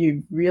when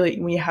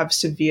when you have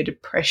severe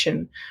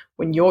depression,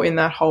 when you're in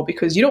that hole,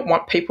 because you don't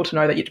want people to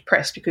know that you're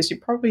depressed, because you're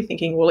probably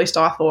thinking, well, at least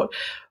I thought,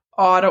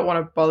 I don't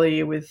want to bother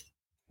you with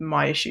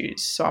my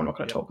issues, so I'm not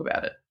going to talk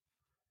about it.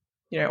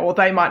 Or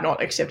they might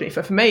not accept it.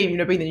 For me,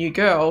 being the new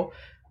girl,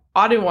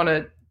 I didn't want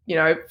to,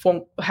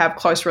 have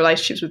close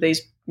relationships with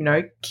these,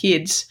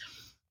 kids,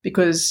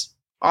 because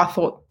I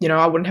thought,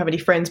 I wouldn't have any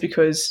friends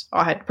because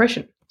I had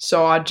depression.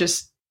 So I'd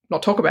just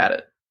not talk about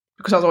it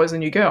because I was always the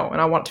new girl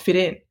and I want to fit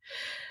in.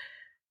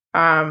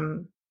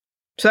 So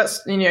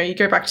that's, you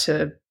go back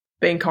to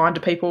being kind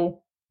to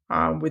people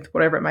with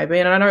whatever it may be.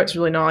 And I know it's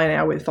really gnarly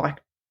now with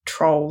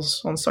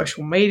trolls on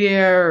social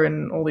media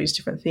and all these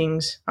different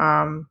things.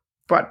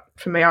 But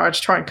for me, I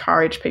just try and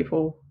encourage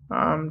people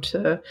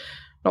to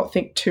not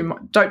think too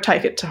much. Don't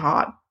take it to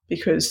heart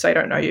because they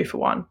don't know you, for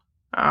one.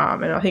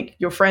 And I think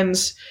your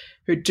friends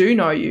who do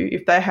know you,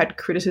 if they had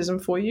criticism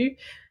for you,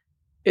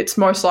 it's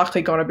most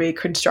likely going to be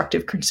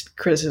constructive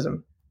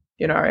criticism,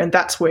 and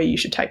that's where you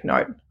should take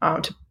note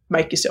to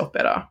make yourself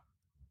better.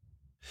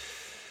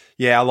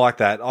 Yeah, I like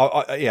that.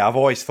 I've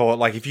always thought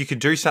like if you could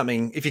do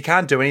something, if you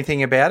can't do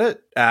anything about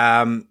it,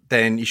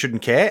 then you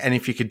shouldn't care. And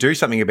if you could do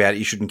something about it,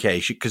 you shouldn't care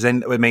because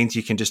then it means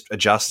you can just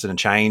adjust and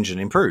change and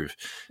improve.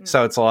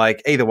 So it's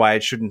like either way,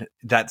 it shouldn't,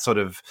 that sort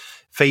of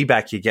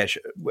feedback you get.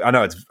 I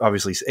know it's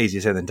obviously easier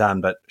said than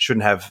done, but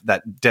shouldn't have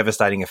that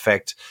devastating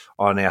effect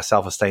on our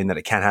self-esteem that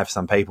it can have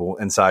some people.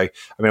 And so, I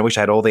mean, I wish I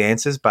had all the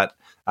answers, but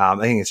I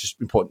think it's just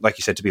important, like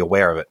you said, to be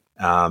aware of it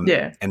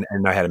and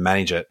know how to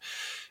manage it.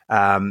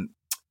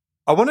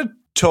 I want to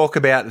talk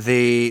about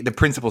the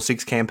Principle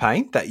 6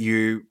 campaign that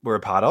you were a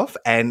part of,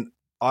 and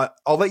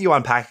I'll let you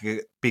unpack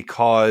it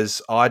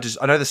because I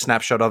know the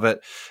snapshot of it,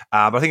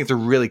 but I think it's a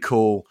really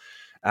cool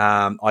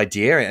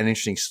idea and an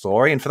interesting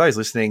story. And for those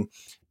listening,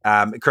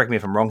 correct me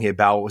if I'm wrong here,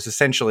 Bal, it was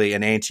essentially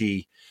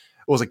it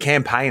was a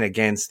campaign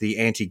against the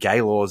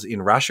anti-gay laws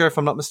in Russia, if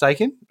I'm not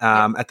mistaken.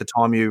 At the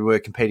time you were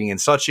competing in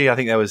Sochi, I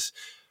think was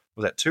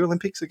that 2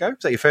 Olympics ago? Was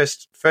that your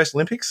first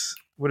Olympics?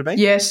 Would have been?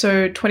 Yeah,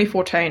 so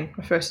 2014,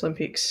 my first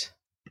Olympics.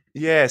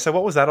 Yeah, so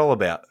what was that all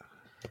about?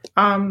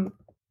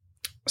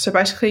 So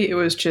basically it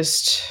was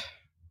just,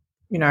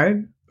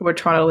 we're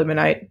trying to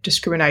eliminate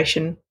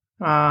discrimination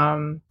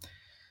in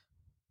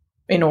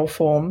all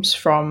forms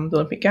from the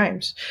Olympic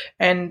Games.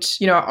 And,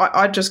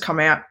 I'd just come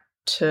out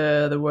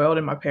to the world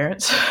and my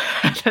parents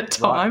at that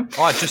time.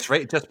 Right. Oh, just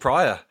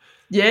prior.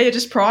 Yeah,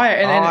 just prior.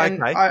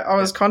 And okay. I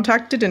was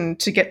contacted and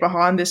to get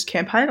behind this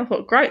campaign. I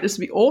thought, great, this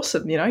would be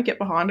awesome, get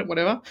behind it,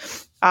 whatever.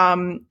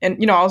 And,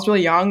 I was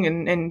really young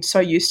and so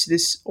used to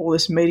all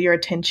this media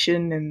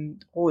attention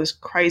and all this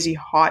crazy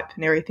hype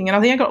and everything. And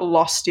I think I got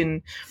lost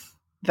in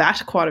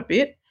that quite a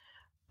bit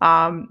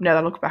now that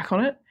I look back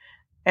on it.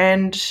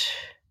 And,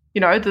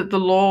 the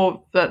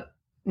law that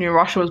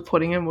Russia was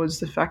putting in was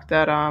the fact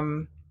that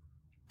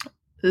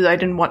they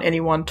didn't want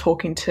anyone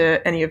talking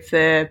to any of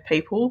their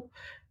people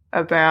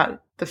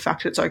about the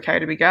fact that it's okay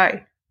to be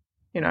gay,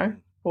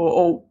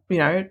 or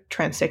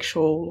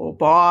transsexual or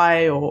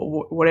bi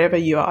or whatever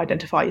you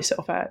identify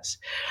yourself as.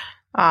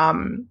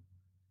 And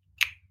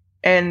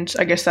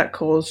I guess that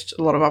caused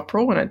a lot of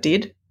uproar, and it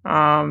did.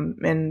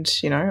 And,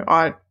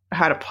 I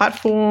had a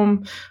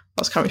platform.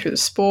 I was coming through the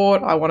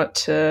sport. I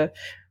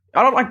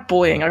don't like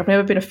bullying. I've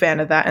never been a fan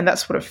of that, and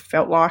that's what it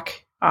felt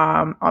like.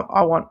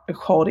 I want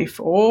equality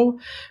for all.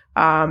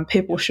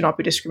 People should not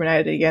be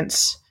discriminated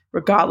against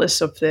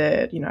regardless of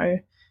their,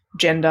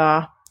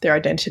 gender, their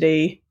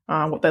identity,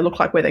 what they look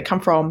like, where they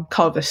come from,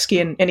 colour of their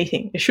skin,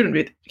 anything. It shouldn't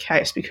be the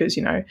case because,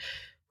 it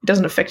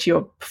doesn't affect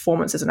your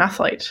performance as an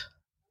athlete.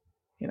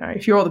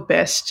 If you're the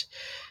best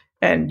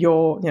and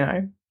you're,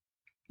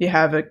 you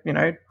have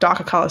a,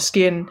 darker colour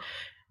skin,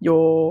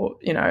 you're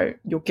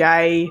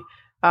gay,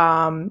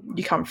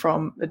 you come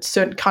from a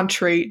certain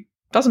country,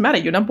 doesn't matter,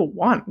 you're number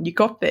one. You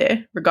got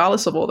there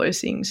regardless of all those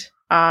things.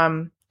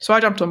 So I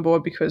jumped on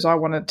board because I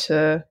wanted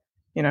to,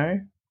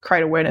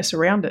 create awareness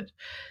around it.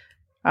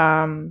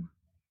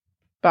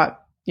 But,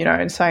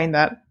 in saying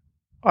that,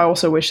 I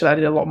also wish that I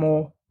did a lot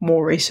more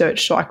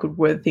research so I could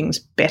word things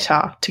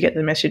better to get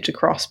the message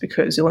across,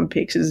 because the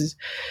Olympics is,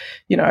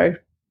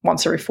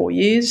 once every 4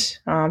 years.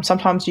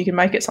 Sometimes you can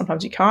make it,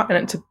 sometimes you can't,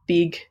 and it's a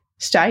big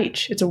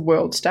stage. It's a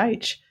world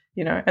stage,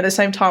 At the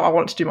same time, I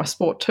wanted to do my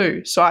sport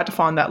too, so I had to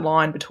find that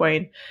line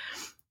between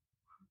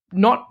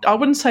I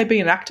wouldn't say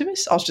being an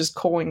activist, I was just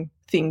calling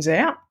things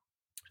out.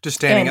 Just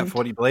standing up for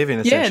what you believe in,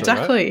 essentially. Yeah,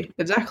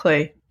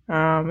 exactly.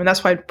 Right? And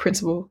that's why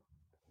Principle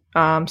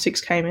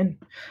 6 came in.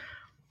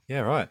 Yeah,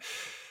 right.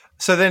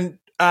 So then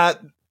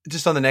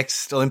just on the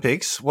next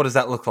Olympics, what does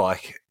that look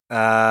like?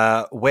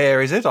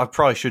 Where is it? I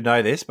probably should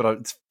know this,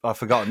 but I've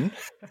forgotten.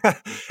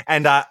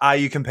 And are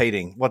you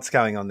competing? What's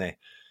going on there?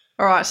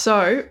 All right,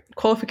 so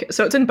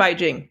So it's in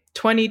Beijing,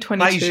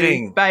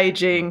 2022.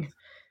 Beijing.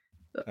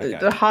 Okay.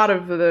 The heart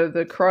of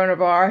the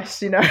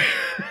coronavirus,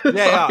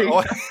 Yeah.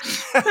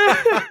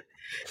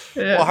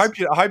 Yes. Well,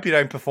 I hope you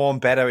don't perform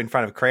better in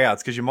front of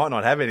crowds, because you might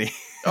not have any.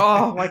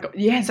 Oh my God!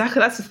 Yeah,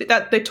 exactly. That's the thing.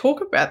 That they talk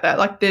about that.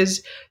 Like,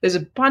 there's a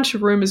bunch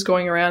of rumors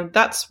going around.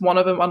 That's one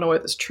of them. I don't know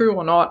whether it's true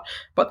or not,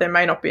 but there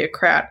may not be a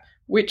crowd,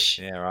 which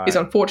is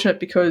unfortunate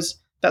because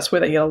that's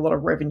where they get a lot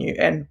of revenue.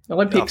 And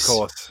Olympics, of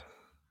course,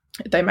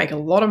 they make a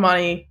lot of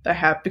money. They're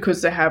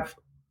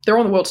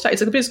on the world stage.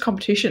 It's like a business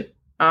competition.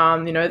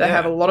 They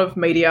have a lot of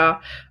media,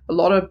 a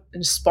lot of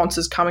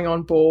sponsors coming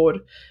on board.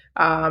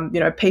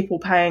 People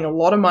paying a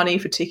lot of money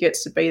for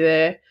tickets to be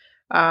there.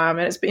 And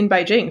it's in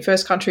Beijing,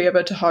 first country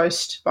ever to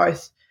host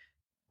both,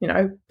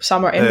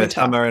 summer and winter.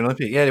 Summer and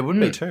Olympic. Yeah, it would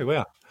be too.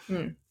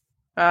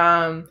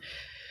 Wow.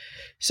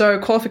 So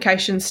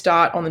qualifications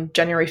start on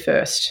January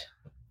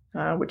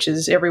 1st, which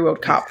is every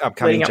World Cup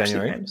upcoming leading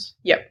January. Up to the games.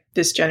 Yep,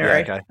 this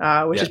January,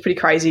 which is pretty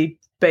crazy,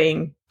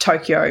 being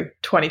Tokyo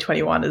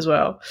 2021 as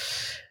well.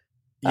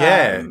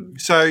 Yeah.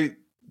 So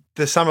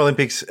the Summer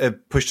Olympics are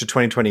pushed to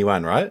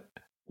 2021, right?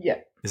 Yeah.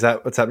 Is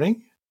that what's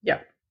happening? Yeah.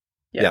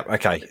 Yeah.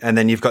 Okay. And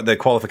then you've got the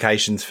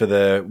qualifications for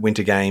the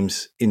Winter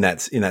Games in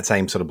that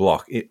same sort of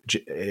block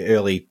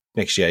early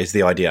next year is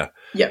the idea.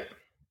 Yep.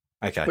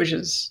 Okay. Which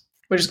is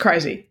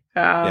crazy.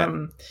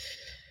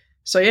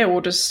 So yeah,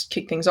 we'll just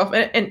kick things off.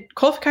 And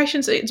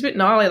qualifications, it's a bit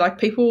gnarly. Like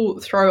people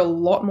throw a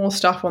lot more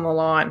stuff on the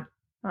line.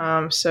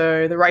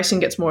 So the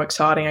racing gets more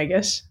exciting, I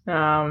guess,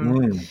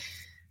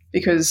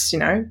 because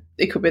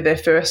it could be their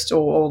first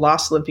or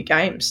last Olympic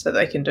Games that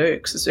they can do,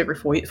 because it's every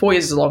 4 years. 4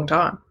 years is a long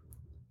time.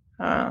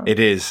 It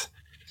is.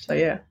 So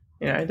yeah,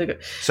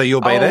 So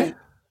you'll be there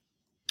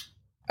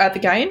at the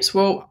Games.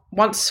 Well,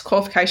 once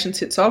qualifications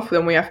hits off,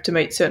 then we have to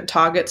meet certain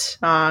targets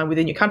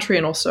within your country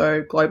and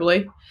also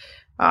globally.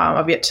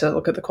 I've yet to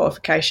look at the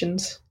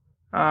qualifications.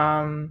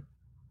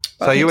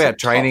 So you out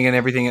training and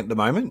everything at the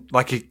moment?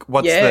 Like,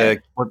 what does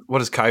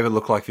COVID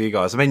look like for you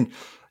guys? I mean,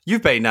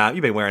 you've been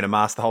wearing a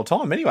mask the whole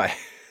time anyway.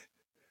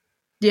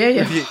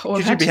 Yeah.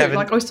 Could you be having,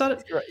 like,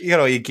 you got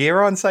all your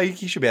gear on, so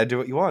you should be able to do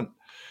what you want.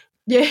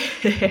 Yeah.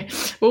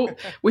 Well,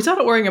 we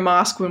started wearing a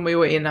mask when we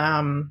were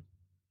in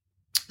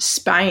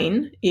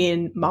Spain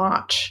in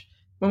March,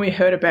 when we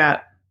heard about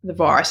the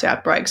virus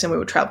outbreaks, and we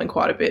were traveling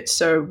quite a bit.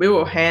 So we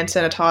were hand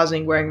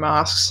sanitizing, wearing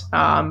masks,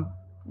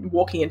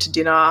 walking into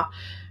dinner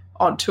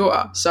on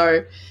tour.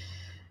 So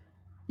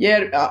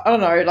yeah, I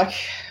don't know, like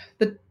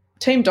the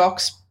team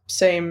docs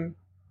seem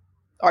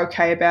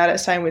okay about it.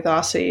 Same with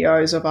our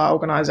CEOs of our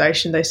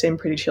organisation. They seem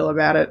pretty chill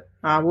about it.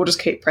 We'll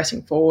just keep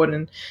pressing forward.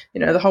 And,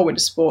 the whole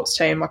winter sports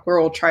team, like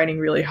we're all training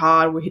really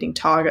hard. We're hitting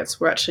targets.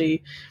 We're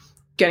actually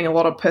getting a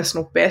lot of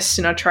personal bests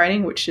in our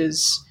training, which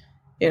is,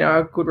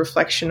 a good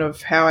reflection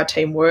of how our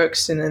team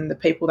works and then the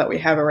people that we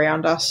have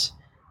around us.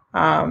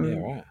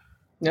 Yeah,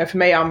 right. For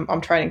me,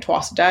 I'm training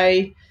twice a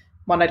day,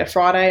 Monday to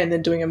Friday, and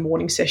then doing a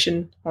morning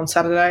session on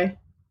Saturday,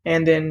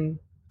 and then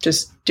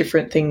just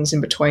different things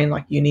in between,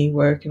 like uni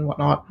work and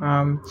whatnot.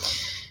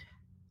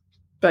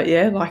 But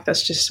yeah, like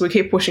that's just, we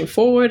keep pushing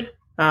forward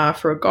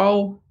for a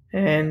goal,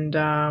 and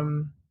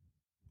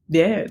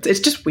it's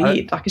just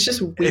weird. Like it's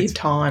just a weird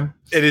time.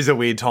 It is a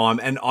weird time,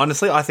 and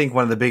honestly, I think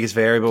one of the biggest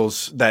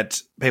variables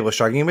that people are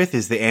struggling with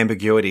is the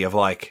ambiguity of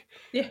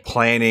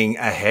planning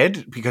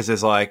ahead, because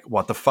there's like,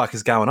 what the fuck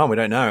is going on? We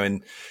don't know.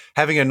 And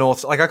having a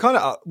North, like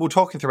we're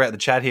talking throughout the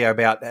chat here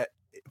about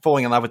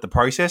falling in love with the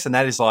process, and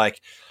that is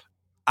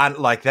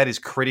that is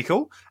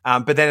critical.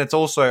 But then it's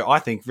also, I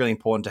think, really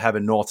important to have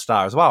a North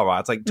Star as well, right?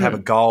 It's like to have a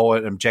goal,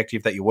 an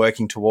objective that you're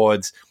working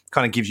towards,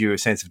 kind of gives you a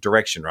sense of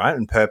direction, right?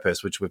 And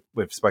purpose, which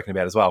we've spoken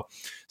about as well.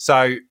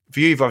 So for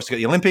you, you've obviously got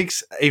the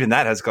Olympics. Even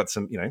that has got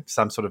some,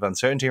 some sort of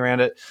uncertainty around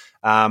it.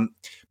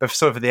 But for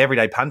sort of the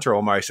everyday punter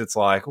almost, it's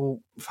like, well,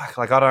 fuck,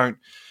 like I don't,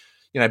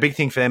 a big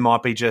thing for them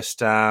might be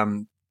just, I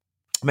don't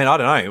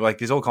know, like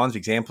there's all kinds of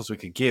examples we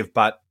could give,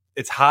 but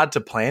it's hard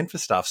to plan for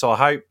stuff. So I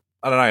hope,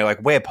 I don't know, like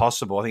where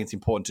possible, I think it's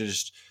important to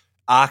just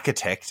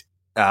architect,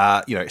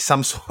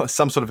 some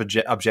sort of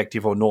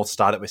objective or North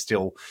Star that we're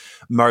still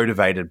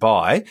motivated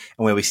by, and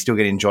where we still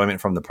get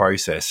enjoyment from the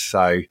process.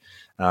 So,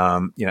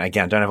 again, I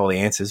don't have all the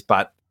answers,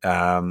 but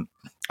I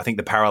think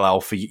the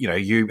parallel for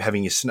you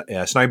having your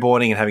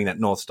snowboarding and having that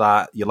North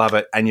Star, you love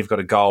it, and you've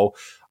got a goal.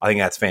 I think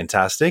that's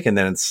fantastic, and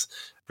then it's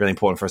really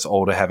important for us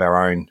all to have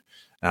our own,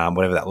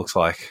 whatever that looks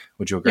like.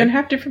 Would you agree? And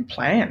have different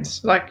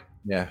plans, like.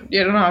 Yeah,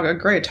 no, I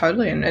agree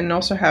totally, and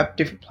also have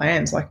different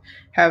plans. Like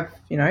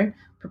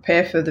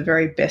prepare for the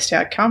very best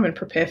outcome and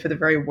prepare for the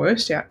very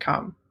worst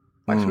outcome.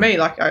 Like for me,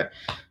 like I'm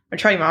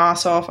training my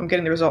ass off. I'm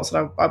getting the results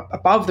that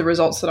above the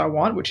results that I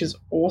want, which is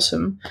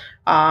awesome.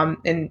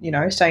 And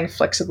staying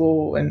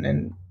flexible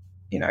and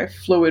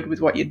fluid with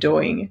what you're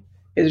doing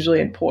is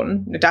really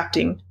important.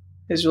 Adapting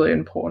is really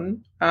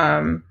important.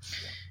 And,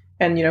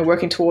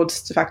 working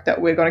towards the fact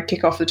that we're going to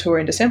kick off the tour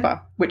in December,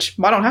 which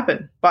might not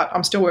happen, but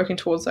I'm still working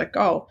towards that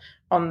goal.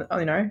 On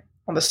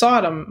the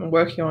side, I'm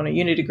working on a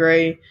uni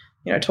degree,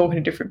 talking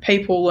to different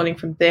people, learning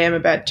from them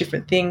about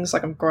different things.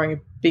 Like I'm growing a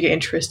bigger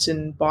interest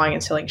in buying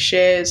and selling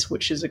shares,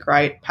 which is a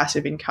great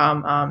passive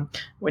income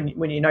when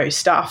you know your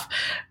stuff.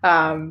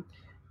 So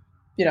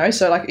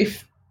like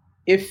if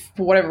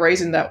for whatever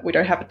reason that we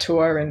don't have a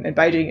tour and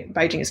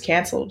Beijing is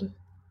cancelled,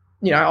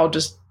 I'll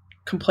just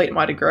complete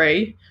my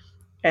degree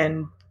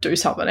and do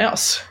something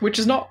else, which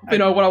is not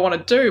what I want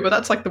to do, but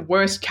that's like the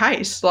worst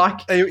case.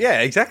 Like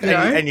yeah, exactly.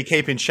 And you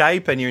keep in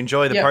shape and you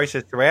enjoy the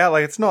process throughout.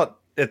 Like it's not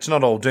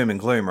all doom and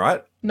gloom,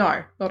 right?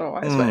 No, not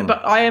always.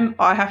 But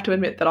I have to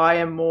admit that I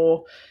am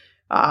more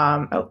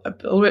a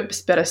little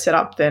bit better set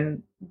up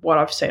than what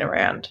I've seen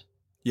around.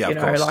 Yeah, of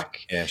course.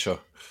 Yeah, sure.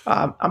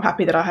 I'm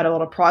happy that I had a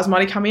lot of prize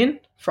money come in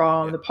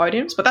from the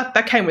podiums, but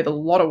that came with a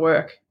lot of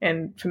work.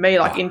 And for me,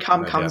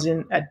 income comes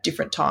in at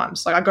different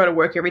times. Like I go to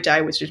work every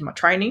day, which is my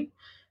training.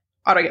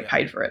 I don't get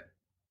paid for it.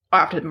 I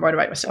have to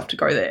motivate myself to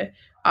go there.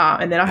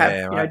 And then I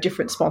have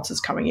different sponsors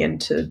coming in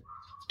to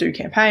do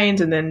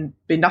campaigns, and then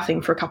be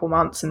nothing for a couple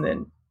months, and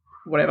then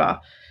whatever.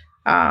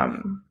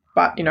 But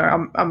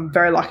I'm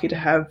very lucky to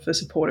have a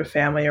supportive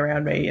family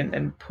around me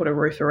and put a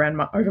roof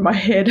over my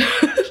head.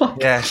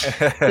 Yeah,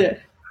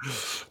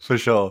 for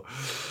sure.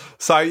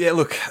 So yeah,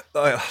 look,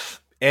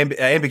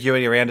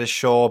 ambiguity around us,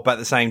 sure, but at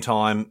the same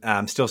time,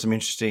 still some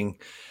interesting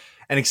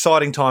and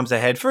exciting times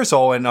ahead for us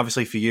all, and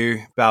obviously for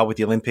you, Bal, with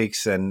the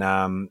Olympics, and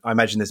I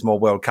imagine there's more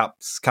World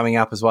Cups coming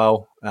up as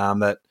well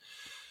that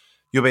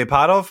you'll be a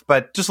part of.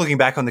 But just looking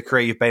back on the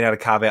career you've been able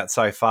to carve out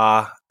so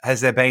far,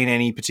 has there been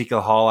any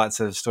particular highlights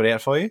that have stood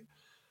out for you?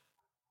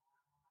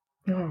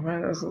 Oh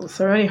man, there's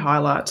so many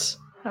highlights.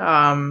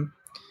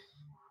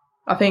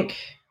 I think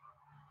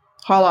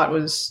highlight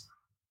was,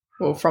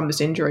 well, from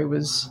this injury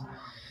was,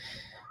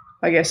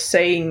 I guess,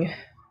 seeing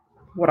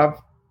what I've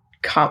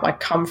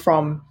come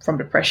from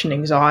depression,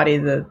 anxiety,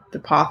 the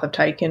path I've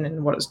taken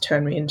and what it's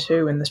turned me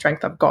into, and the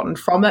strength I've gotten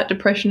from that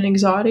depression and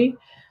anxiety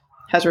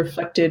has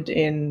reflected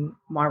in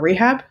my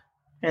rehab,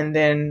 and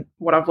then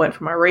what I've learned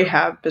from my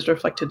rehab is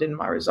reflected in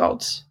my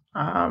results.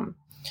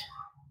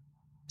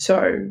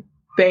 So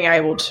being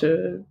able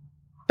to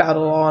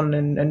battle on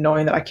and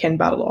knowing that I can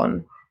battle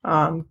on,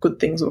 good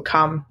things will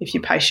come if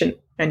you're patient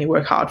and you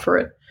work hard for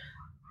it.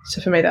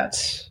 So for me,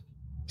 that's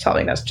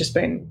something that's just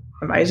been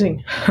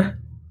amazing.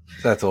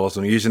 That's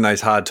awesome. Using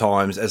those hard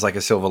times as like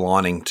a silver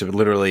lining to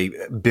literally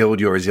build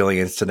your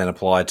resilience to then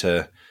apply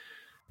to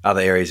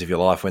other areas of your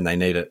life when they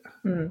need it.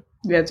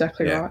 Yeah,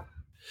 exactly right.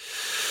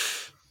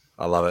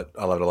 I love it.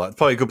 I love it a lot. It's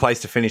probably a good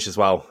place to finish as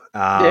well.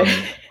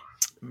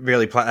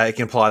 Really, you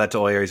can apply that to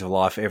all areas of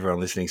life,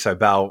 everyone listening. So,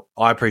 Belle,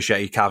 I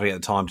appreciate you carving out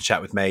the time to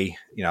chat with me.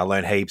 You know, I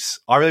learned heaps.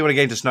 I really want to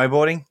get into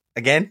snowboarding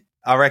again.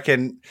 I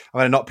reckon I'm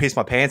going to not piss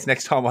my pants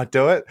next time I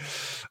do it.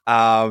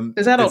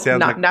 There's adult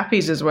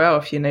nappies as well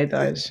if you need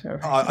those.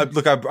 I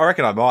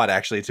reckon I might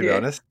actually, to be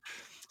honest.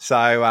 So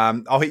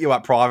I'll hit you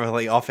up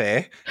privately off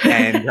air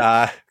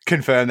and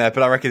confirm that.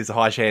 But I reckon there's a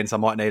high chance I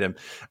might need them.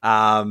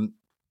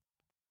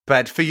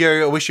 But for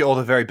you, I wish you all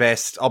the very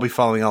best. I'll be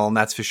following on,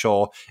 that's for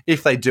sure.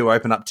 If they do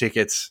open up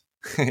tickets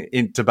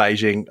into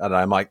Beijing, I don't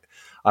know, Mike.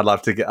 I'd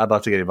love to get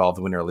involved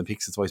in the Winter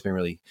Olympics. It's always been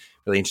really,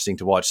 really interesting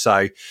to watch.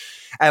 So,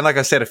 and like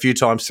I said a few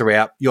times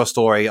throughout, your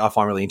story I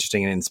find really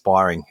interesting and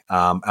inspiring.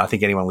 I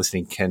think anyone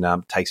listening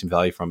can take some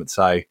value from it.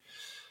 So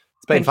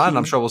it's been fun.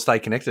 I'm sure we'll stay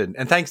connected.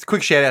 And thanks.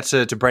 Quick shout out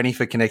to Brenny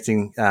for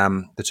connecting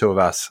the two of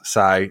us.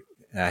 So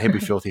he'll be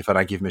filthy if I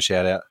don't give him a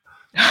shout out.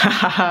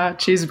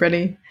 Cheers,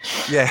 Brenny.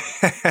 Yeah.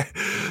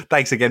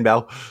 Thanks again,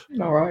 Belle.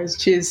 No worries.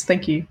 Cheers.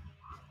 Thank you.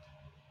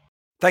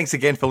 Thanks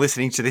again for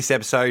listening to this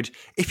episode.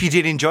 If you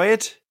did enjoy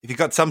it, if you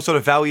got some sort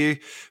of value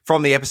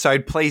from the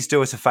episode, please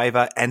do us a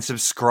favor and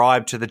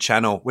subscribe to the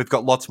channel. We've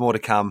got lots more to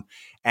come,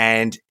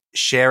 and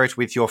share it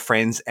with your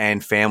friends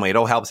and family. It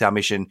all helps our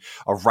mission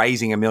of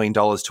raising $1 million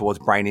towards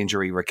brain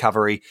injury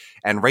recovery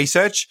and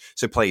research.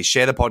 So please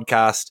share the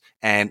podcast,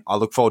 and I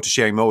look forward to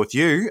sharing more with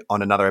you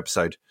on another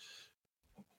episode.